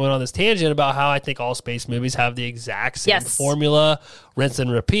movies, and I went on this tangent about how I think all space movies have the exact same formula, rinse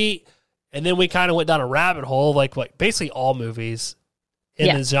and repeat, and then we kind of went down a rabbit hole, like basically all movies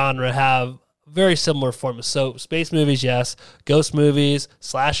in the genre have very similar formulas. So space movies, yes, ghost movies,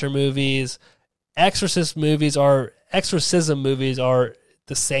 slasher movies, exorcism movies are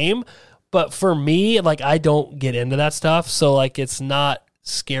the same. But for me, like, I don't get into that stuff, so like it's not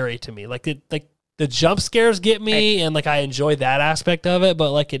scary to me. Like the jump scares get me, and like I enjoy that aspect of it,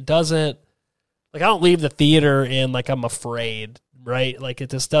 but like it doesn't. Like I don't leave the theater and like I'm afraid, right? Like it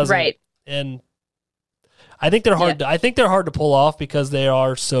just doesn't. Right. And I think they're hard. I think they're hard to pull off because they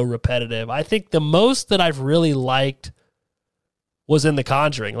are so repetitive. I think the most that I've really liked was in The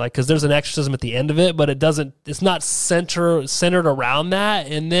Conjuring, like, because there's an exorcism at the end of it, but it's not centered around that.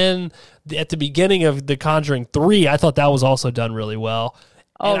 And then at the beginning of The Conjuring 3, I thought that was also done really well.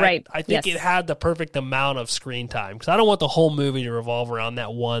 Oh, and right. I think it had the perfect amount of screen time, because I don't want the whole movie to revolve around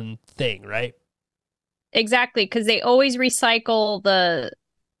that one thing, right? Exactly, because they always recycle the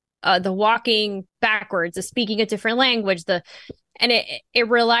walking backwards, the speaking a different language, and it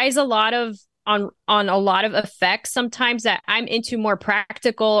relies a lot of on a lot of effects sometimes that I'm into, more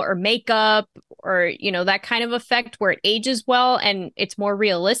practical or makeup or that kind of effect where it ages well and it's more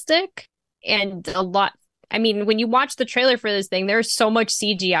realistic. And I mean, when you watch the trailer for this thing, there's so much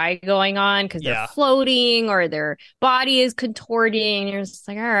CGI going on because they're floating or their body is contorting. You're just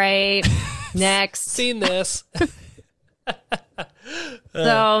like, all right, next. Seen this.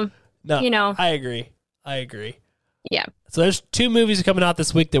 So, no, I agree. Yeah. So there's 2 movies coming out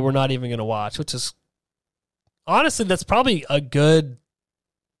this week that we're not even going to watch, which is, honestly, that's probably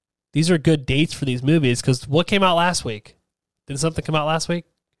these are good dates for these movies, because what came out last week? Did something come out last week?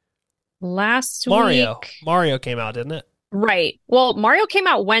 Mario came out, didn't it? Right. Well, Mario came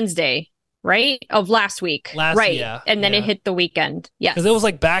out Wednesday, right? Of last week. Right. Yeah. And then it hit the weekend. Yes. Because it was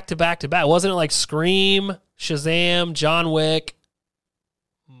like back to back to back. Wasn't it like Scream, Shazam, John Wick,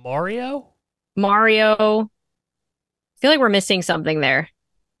 Mario? I feel like we're missing something there.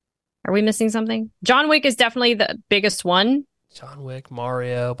 Are we missing something? John Wick is definitely the biggest one. John Wick,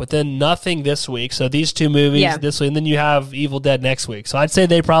 Mario, but then nothing this week. So these 2 movies this week, and then you have Evil Dead next week. So I'd say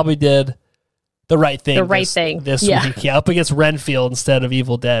they probably did the right thing. This week. Yeah, up against Renfield instead of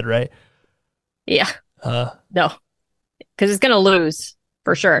Evil Dead, right? Yeah. No, because it's going to lose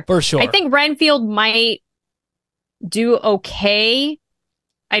for sure. For sure. I think Renfield might do okay.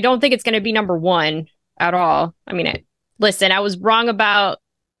 I don't think it's going to be number 1 at all. I mean, listen, I was wrong about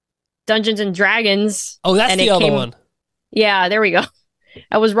Dungeons and Dragons. Oh, that's the other one. Yeah, there we go.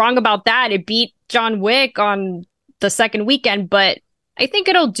 I was wrong about that. It beat John Wick on the second weekend, but I think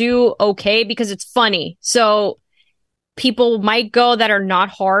it'll do okay because it's funny. So people might go that are not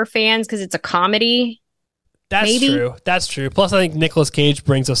horror fans because it's a comedy. That's true. Plus, I think Nicolas Cage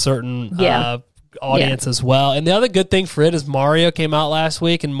brings a certain audience as well. And the other good thing for it is Mario came out last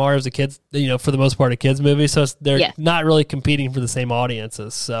week, and Mario's a kids, for the most part, a kids movie. So they're not really competing for the same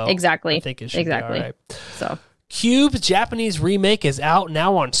audiences. So exactly, I think it should be all right. So Cube's Japanese remake is out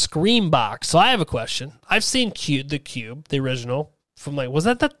now on Screambox. So I have a question. I've seen Cube, the original from was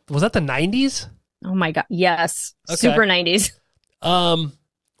that the 90s? Oh my God. Yes. Okay. Super 90s.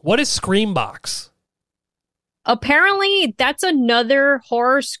 What is Screambox? Apparently, that's another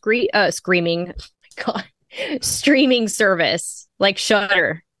horror streaming service like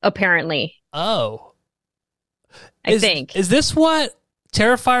Shudder. Apparently, I think is this what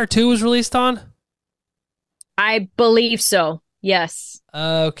Terrifier 2 was released on? I believe so. Yes.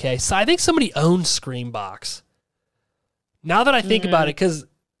 Okay, so I think somebody owns Screambox. Now that I think about it, because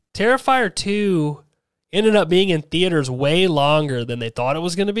Terrifier 2 ended up being in theaters way longer than they thought it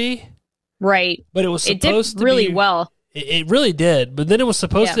was going to be. Right. But it was supposed to really well. It really did. But then it was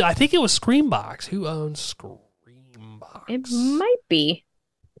supposed to, I think it was Screambox. Who owns Screambox? It might be.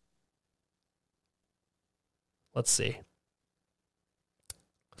 Let's see.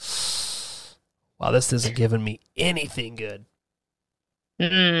 Wow, this isn't giving me anything good.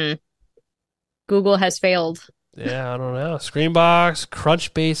 Google has failed. Yeah, I don't know. Screambox,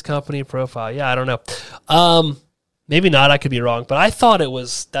 Crunchbase company profile. Yeah, I don't know. Maybe not. I could be wrong. But I thought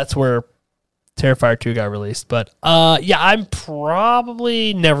that's where Terrifier 2 got released. But I'm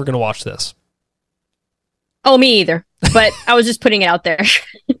probably never going to watch this. Oh, me either. But I was just putting it out there.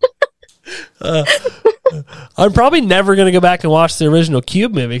 I'm probably never going to go back and watch the original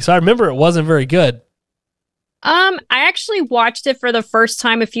Cube movie because I remember it wasn't very good. I actually watched it for the first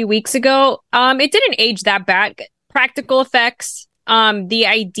time a few weeks ago. It didn't age that bad. Practical effects. The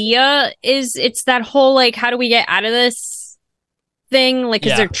idea is it's that whole how do we get out of this thing, like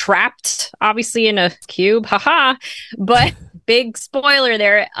because they're trapped, obviously, in a cube. Haha. But big spoiler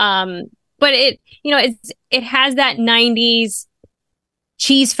there. But it has that 90s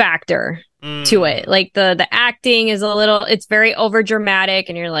cheese factor to it. Like the acting is it's very over dramatic,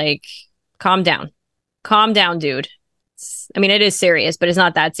 and you're like, calm down, dude. It is serious, but it's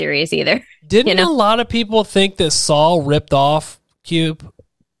not that serious either. Didn't a lot of people think that Saw ripped off Cube?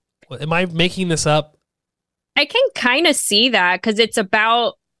 Am I making this up? I can kind of see that because it's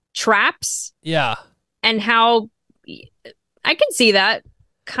about traps. Yeah. And how I can see that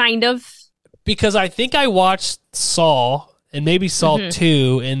kind of. Because I think I watched Saw and maybe Saw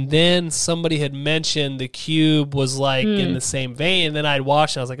 2, and then somebody had mentioned the Cube was like in the same vein, and then I'd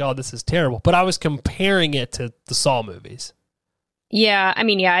watched and I was like, oh, this is terrible. But I was comparing it to the Saw movies. Yeah,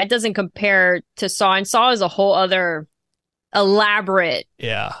 it doesn't compare to Saw, and Saw is a whole other elaborate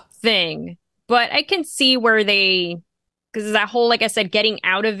thing. But I can see where because that whole, like I said, getting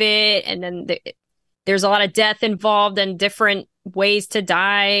out of it, and then there's a lot of death involved and different ways to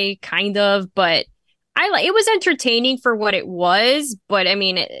die, kind of. But it was entertaining for what it was. But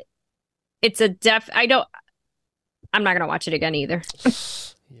it's a I'm not gonna watch it again either.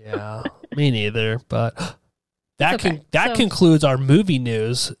 Yeah, me neither. But that concludes our movie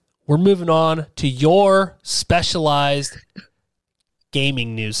news. We're moving on to your specialized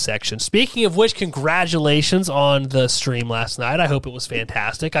gaming news section. Speaking of which, congratulations on the stream last night. I hope it was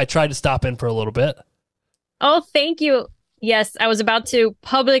fantastic. I tried to stop in for a little bit. Oh, thank you. Yes, I was about to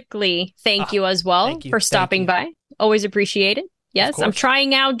publicly thank you as well for stopping by. Always appreciate it. Yes, I'm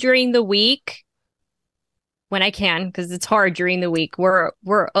trying out during the week when I can, because it's hard during the week. We're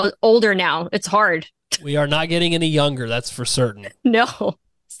older now. It's hard. We are not getting any younger, that's for certain. No.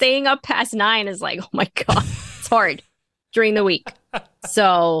 Staying up past 9 is like, oh my God, it's hard during the week.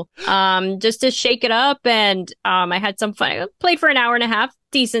 So just to shake it up, and I had some fun. I played for an hour and a half,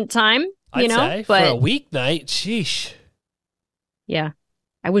 decent time, I'd say, but for a weeknight, sheesh. Yeah,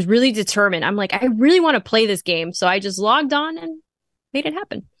 I was really determined. I'm like, I really want to play this game, so I just logged on and made it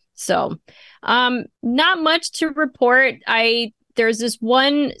happen. So not much to report. There's this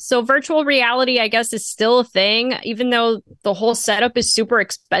one, so virtual reality, I guess, is still a thing, even though the whole setup is super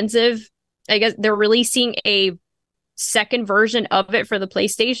expensive. I guess they're releasing a second version of it for the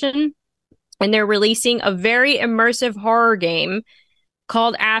PlayStation, and they're releasing a very immersive horror game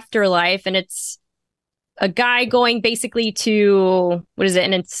called Afterlife, and it's a guy going basically to,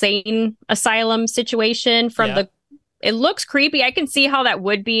 an insane asylum situation it looks creepy. I can see how that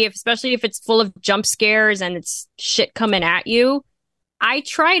would be, especially if it's full of jump scares and it's shit coming at you. I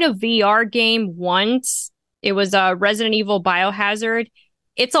tried a VR game once. It was a Resident Evil Biohazard.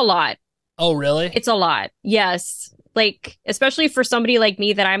 It's a lot. Oh, really? It's a lot. Yes. Like, especially for somebody like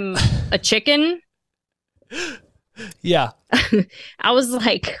me that I'm a chicken. Yeah. I was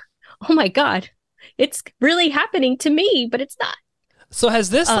like, oh my God, it's really happening to me, but it's not. So has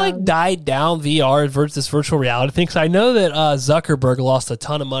this died down, VR versus this virtual reality thing? Because I know that Zuckerberg lost a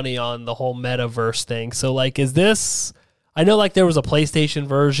ton of money on the whole metaverse thing. So is this? I know there was a PlayStation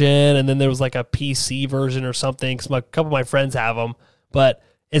version, and then there was a PC version or something. Because a couple of my friends have them. But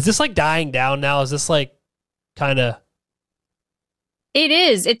is this dying down now? Is this kind of? It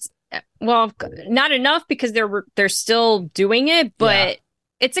is. It's not enough because they're still doing it, but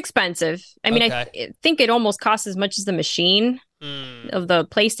it's expensive. I think it almost costs as much as the machine of the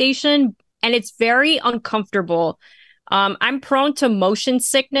PlayStation, and it's very uncomfortable. I'm prone to motion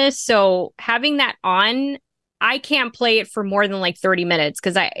sickness, so having that on, I can't play it for more than 30 minutes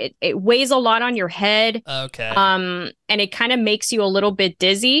because it weighs a lot on your head. Okay. And it kind of makes you a little bit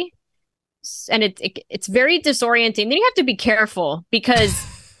dizzy, and it's very disorienting. Then you have to be careful because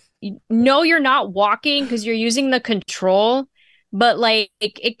you're not walking because you're using the control. But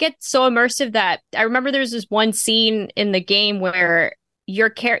it gets so immersive that I remember there's this one scene in the game where you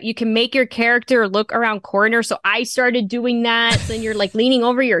can make your character look around corners. So I started doing that. So then you're leaning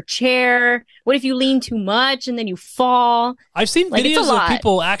over your chair. What if you lean too much and then you fall? I've seen videos of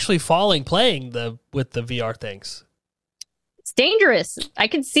people actually falling playing with the VR things. It's dangerous. I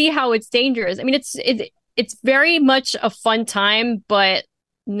can see how it's dangerous. It's very much a fun time, but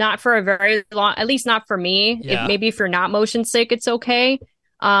not for a very long, at least not for me. Yeah. Maybe if you're not motion sick, it's okay.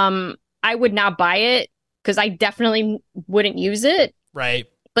 I would not buy it because I definitely wouldn't use it. Right.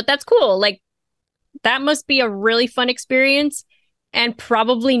 But that's cool. That must be a really fun experience, and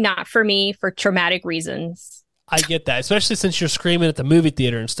probably not for me for traumatic reasons. I get that, especially since you're screaming at the movie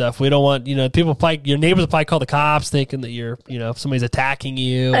theater and stuff. We don't want, people your neighbors will probably call the cops thinking that you're, if somebody's attacking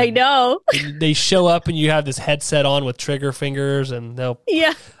you. I know. They show up and you have this headset on with trigger fingers, and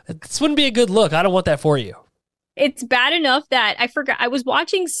this wouldn't be a good look. I don't want that for you. It's bad enough that I forgot. I was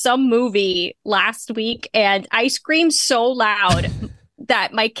watching some movie last week and I screamed so loud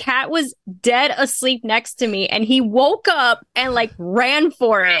that my cat was dead asleep next to me and he woke up and like ran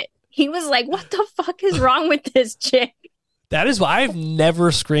for it. He was like, "What the fuck is wrong with this chick?" That is why I've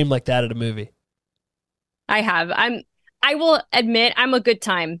never screamed like that at a movie. I have. I will admit I'm a good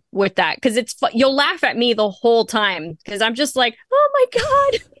time with that because you'll laugh at me the whole time because I'm just like, "Oh my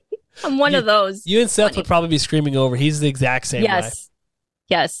God." I'm one of those. You and Seth would probably be screaming over. He's the exact same way.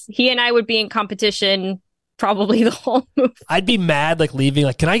 Yes. He and I would be in competition probably the whole movie. I'd be mad, like leaving,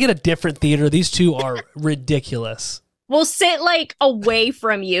 like, can I get a different theater? These two are ridiculous. We'll sit like away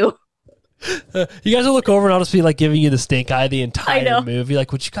from you. You guys will look over and I'll just be like giving you the stink eye the entire movie.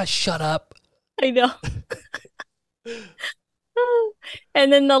 Like, would you guys shut up? I know.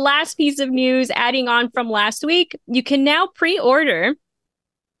 And then the last piece of news, adding on from last week, you can now pre-order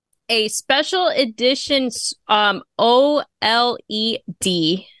a special edition OLED,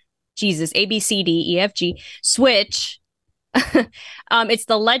 Jesus, ABCDEFG Switch. It's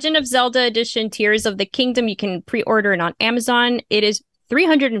the Legend of Zelda edition, Tears of the Kingdom. You can pre-order it on Amazon. It is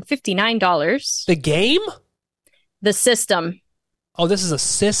 $359. The game? The system. Oh, this is a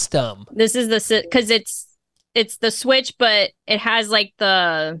system. This is because it's the Switch, but it has like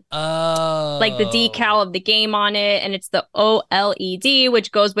the decal of the game on it, and it's the OLED,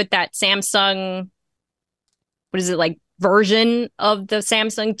 which goes with that Samsung. What is it like version of the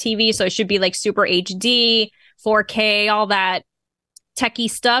Samsung TV? So it should be like super HD, 4K, all that techie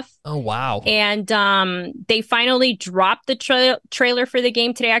stuff. Oh wow! And they finally dropped the trailer for the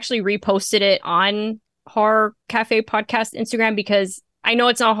game today. I actually reposted it on Horror Cafe Podcast Instagram because I know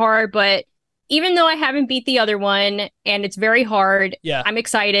it's not horror, but even though I haven't beat the other one and it's very hard, I'm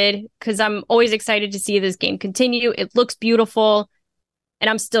excited because I'm always excited to see this game continue. It looks beautiful, and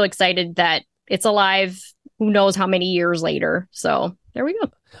I'm still excited that it's alive. Who knows how many years later? So there we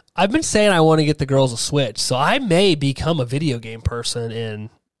go. I've been saying I want to get the girls a Switch, so I may become a video game person, and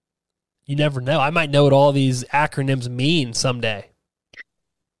you never know. I might know what all these acronyms mean someday.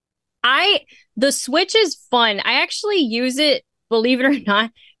 The Switch is fun. I actually use it, believe it or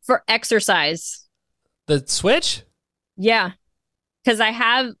not, for exercise. The Switch? Yeah. Because I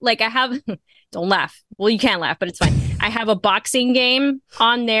have, don't laugh. Well, you can't laugh, but it's fine. I have a boxing game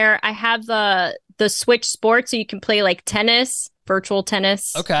on there. I have the Switch Sports, so you can play like tennis, virtual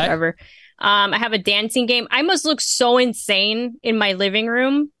tennis, whatever. I have a dancing game. I must look so insane in my living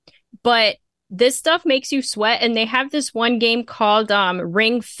room, but this stuff makes you sweat. And they have this one game called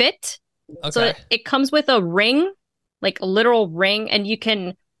Ring Fit. Okay. So it comes with a ring, like a literal ring, and you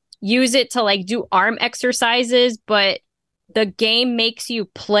can use it to like do arm exercises, but the game makes you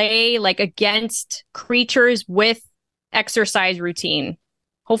play like against creatures with exercise routine.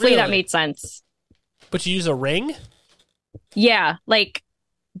 Hopefully that made sense. But you use a ring? Yeah, like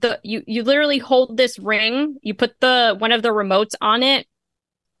you literally hold this ring, you put one of the remotes on it,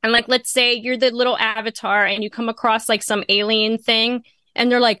 and like let's say you're the little avatar and you come across like some alien thing and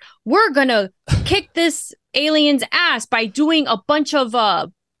they're like, "We're going to kick this alien's ass by doing a bunch of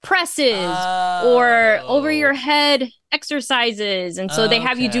presses or over your head exercises." And so they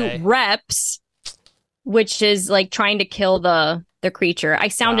have you do reps, which is like trying to kill the creature. I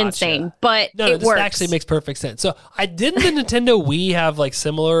sound insane, but it works. Actually makes perfect sense. So didn't the Nintendo Wii have like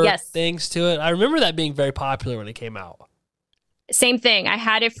similar things to it? I remember that being very popular when it came out. Same thing. I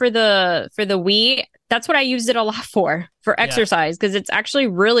had it for the Wii. That's what I used it a lot for exercise because it's actually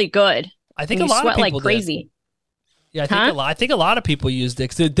really good. I think a lot of people like crazy. Yeah, I think a lot of people used it.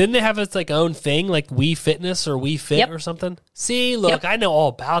 'Cause didn't they have its like own thing, like Wii Fitness or Wii Fit or something? See, look, I know all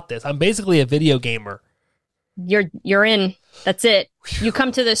about this. I'm basically a video gamer. You're in. That's it. You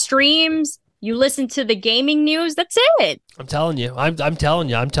come to the streams. You listen to the gaming news. That's it. I'm telling you. I'm telling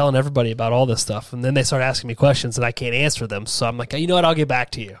you. I'm telling everybody about all this stuff, and then they start asking me questions, and I can't answer them. So I'm like, you know what? I'll get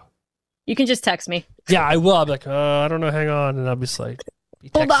back to you. You can just text me. Yeah, I will. I'll be like, I don't know. Hang on, and I'll be like,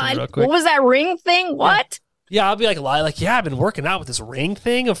 hold on. Real quick. What was that ring thing? What? Yeah, I'll be like, I've been working out with this ring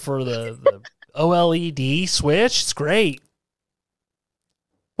thing for the OLED Switch. It's great.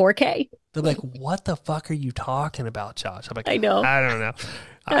 4K. They're like, what the fuck are you talking about, Josh? I'm like, I know. I don't know.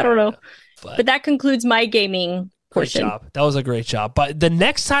 I don't know. But that concludes my gaming portion. Great job. That was a great job. But the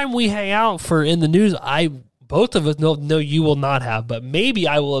next time we hang out for In the News, both of us, no, you will not have, but maybe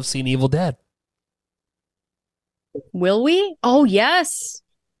I will have seen Evil Dead. Will we? Oh, yes.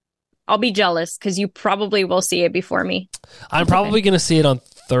 I'll be jealous because you probably will see it before me. I'm probably going to see it on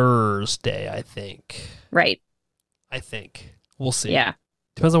Thursday, I think. Right. I think. We'll see. Yeah.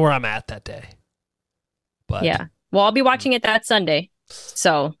 Depends on where I'm at that day. But yeah. Well, I'll be watching it that Sunday.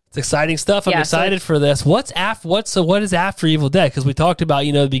 So It's exciting stuff. I'm Yeah, excited for this. What is after Evil Dead? Because we talked about,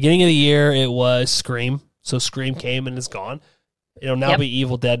 the beginning of the year, it was Scream. So Scream came and is gone. It'll now be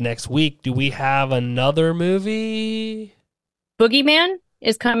Evil Dead next week. Do we have another movie? Boogeyman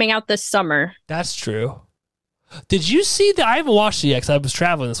is coming out this summer. That's true. Did you see I haven't watched it yet because I was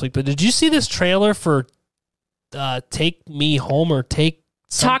traveling this week, but did you see this trailer for Take Me Home or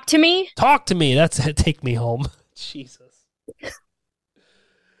Talk to Me? Talk to Me. That's it. Take Me Home. Jesus.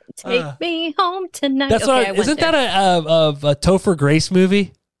 Take me home tonight. That's isn't that a Topher Grace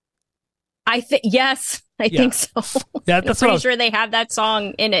movie? Yes, I think so. That's I'm pretty sure they have that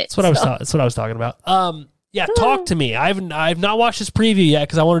song in it. That's what I was talking about. Yeah, Talk to Me. I've not watched this preview yet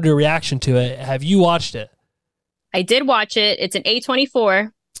because I want to do a reaction to it. Have you watched it? I did watch it. It's an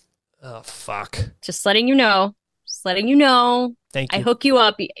A24. Oh fuck! Just letting you know. Thank you. I hook you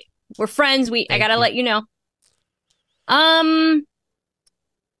up. We're friends. I gotta let you know. I'm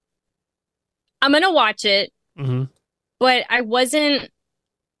gonna watch it, but I wasn't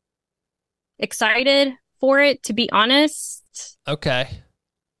excited for it, to be honest. Okay.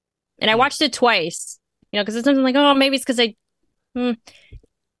 And I watched it twice, because it's something like, oh, maybe it's because but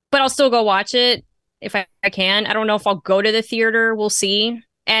I'll still go watch it if I can. I don't know if I'll go to the theater. We'll see.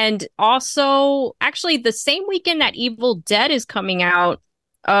 And also, actually, the same weekend that Evil Dead is coming out,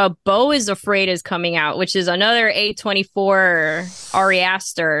 Beau is Afraid is coming out, which is another A24 Ari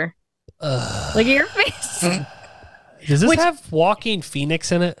Aster. Look at your face. Does this have Joaquin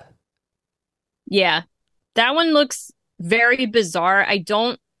Phoenix in it? Yeah. That one looks very bizarre. I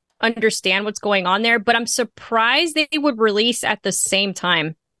don't understand what's going on there, but I'm surprised they would release at the same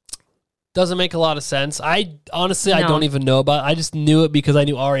time. Doesn't make a lot of sense. I don't even know about it. I just knew it because I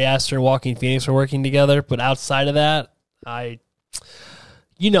knew Ari Aster and Joaquin Phoenix were working together. But outside of that, Ari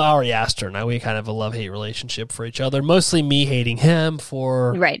Aster and I, we kind of have a love-hate relationship for each other. Mostly me hating him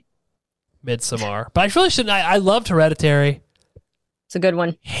for Midsommar. But I really shouldn't. I loved Hereditary. It's a good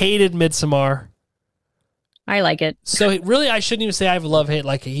one. Hated Midsommar. I like it. So really, I shouldn't even say I have a love-hate.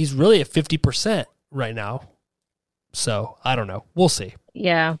 Like, he's really at 50% right now. So, I don't know. We'll see.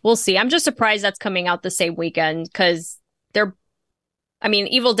 Yeah, we'll see. I'm just surprised that's coming out the same weekend because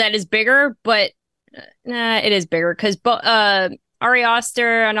Evil Dead is bigger, but it is bigger because Ari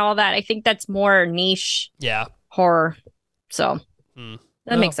Aster and all that, I think that's more niche horror. So,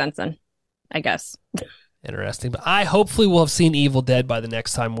 that makes sense then, I guess. Interesting. But hopefully we'll have seen Evil Dead by the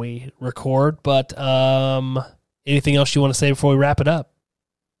next time we record. But anything else you want to say before we wrap it up?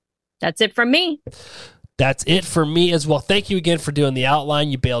 That's it from me. That's it for me as well. Thank you again for doing the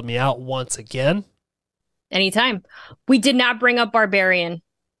outline. You bailed me out once again. Anytime. We did not bring up Barbarian.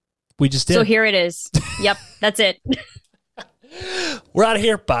 We just did. So here it is. Yep, that's it. We're out of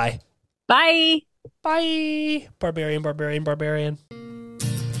here. Bye. Bye. Bye. Barbarian.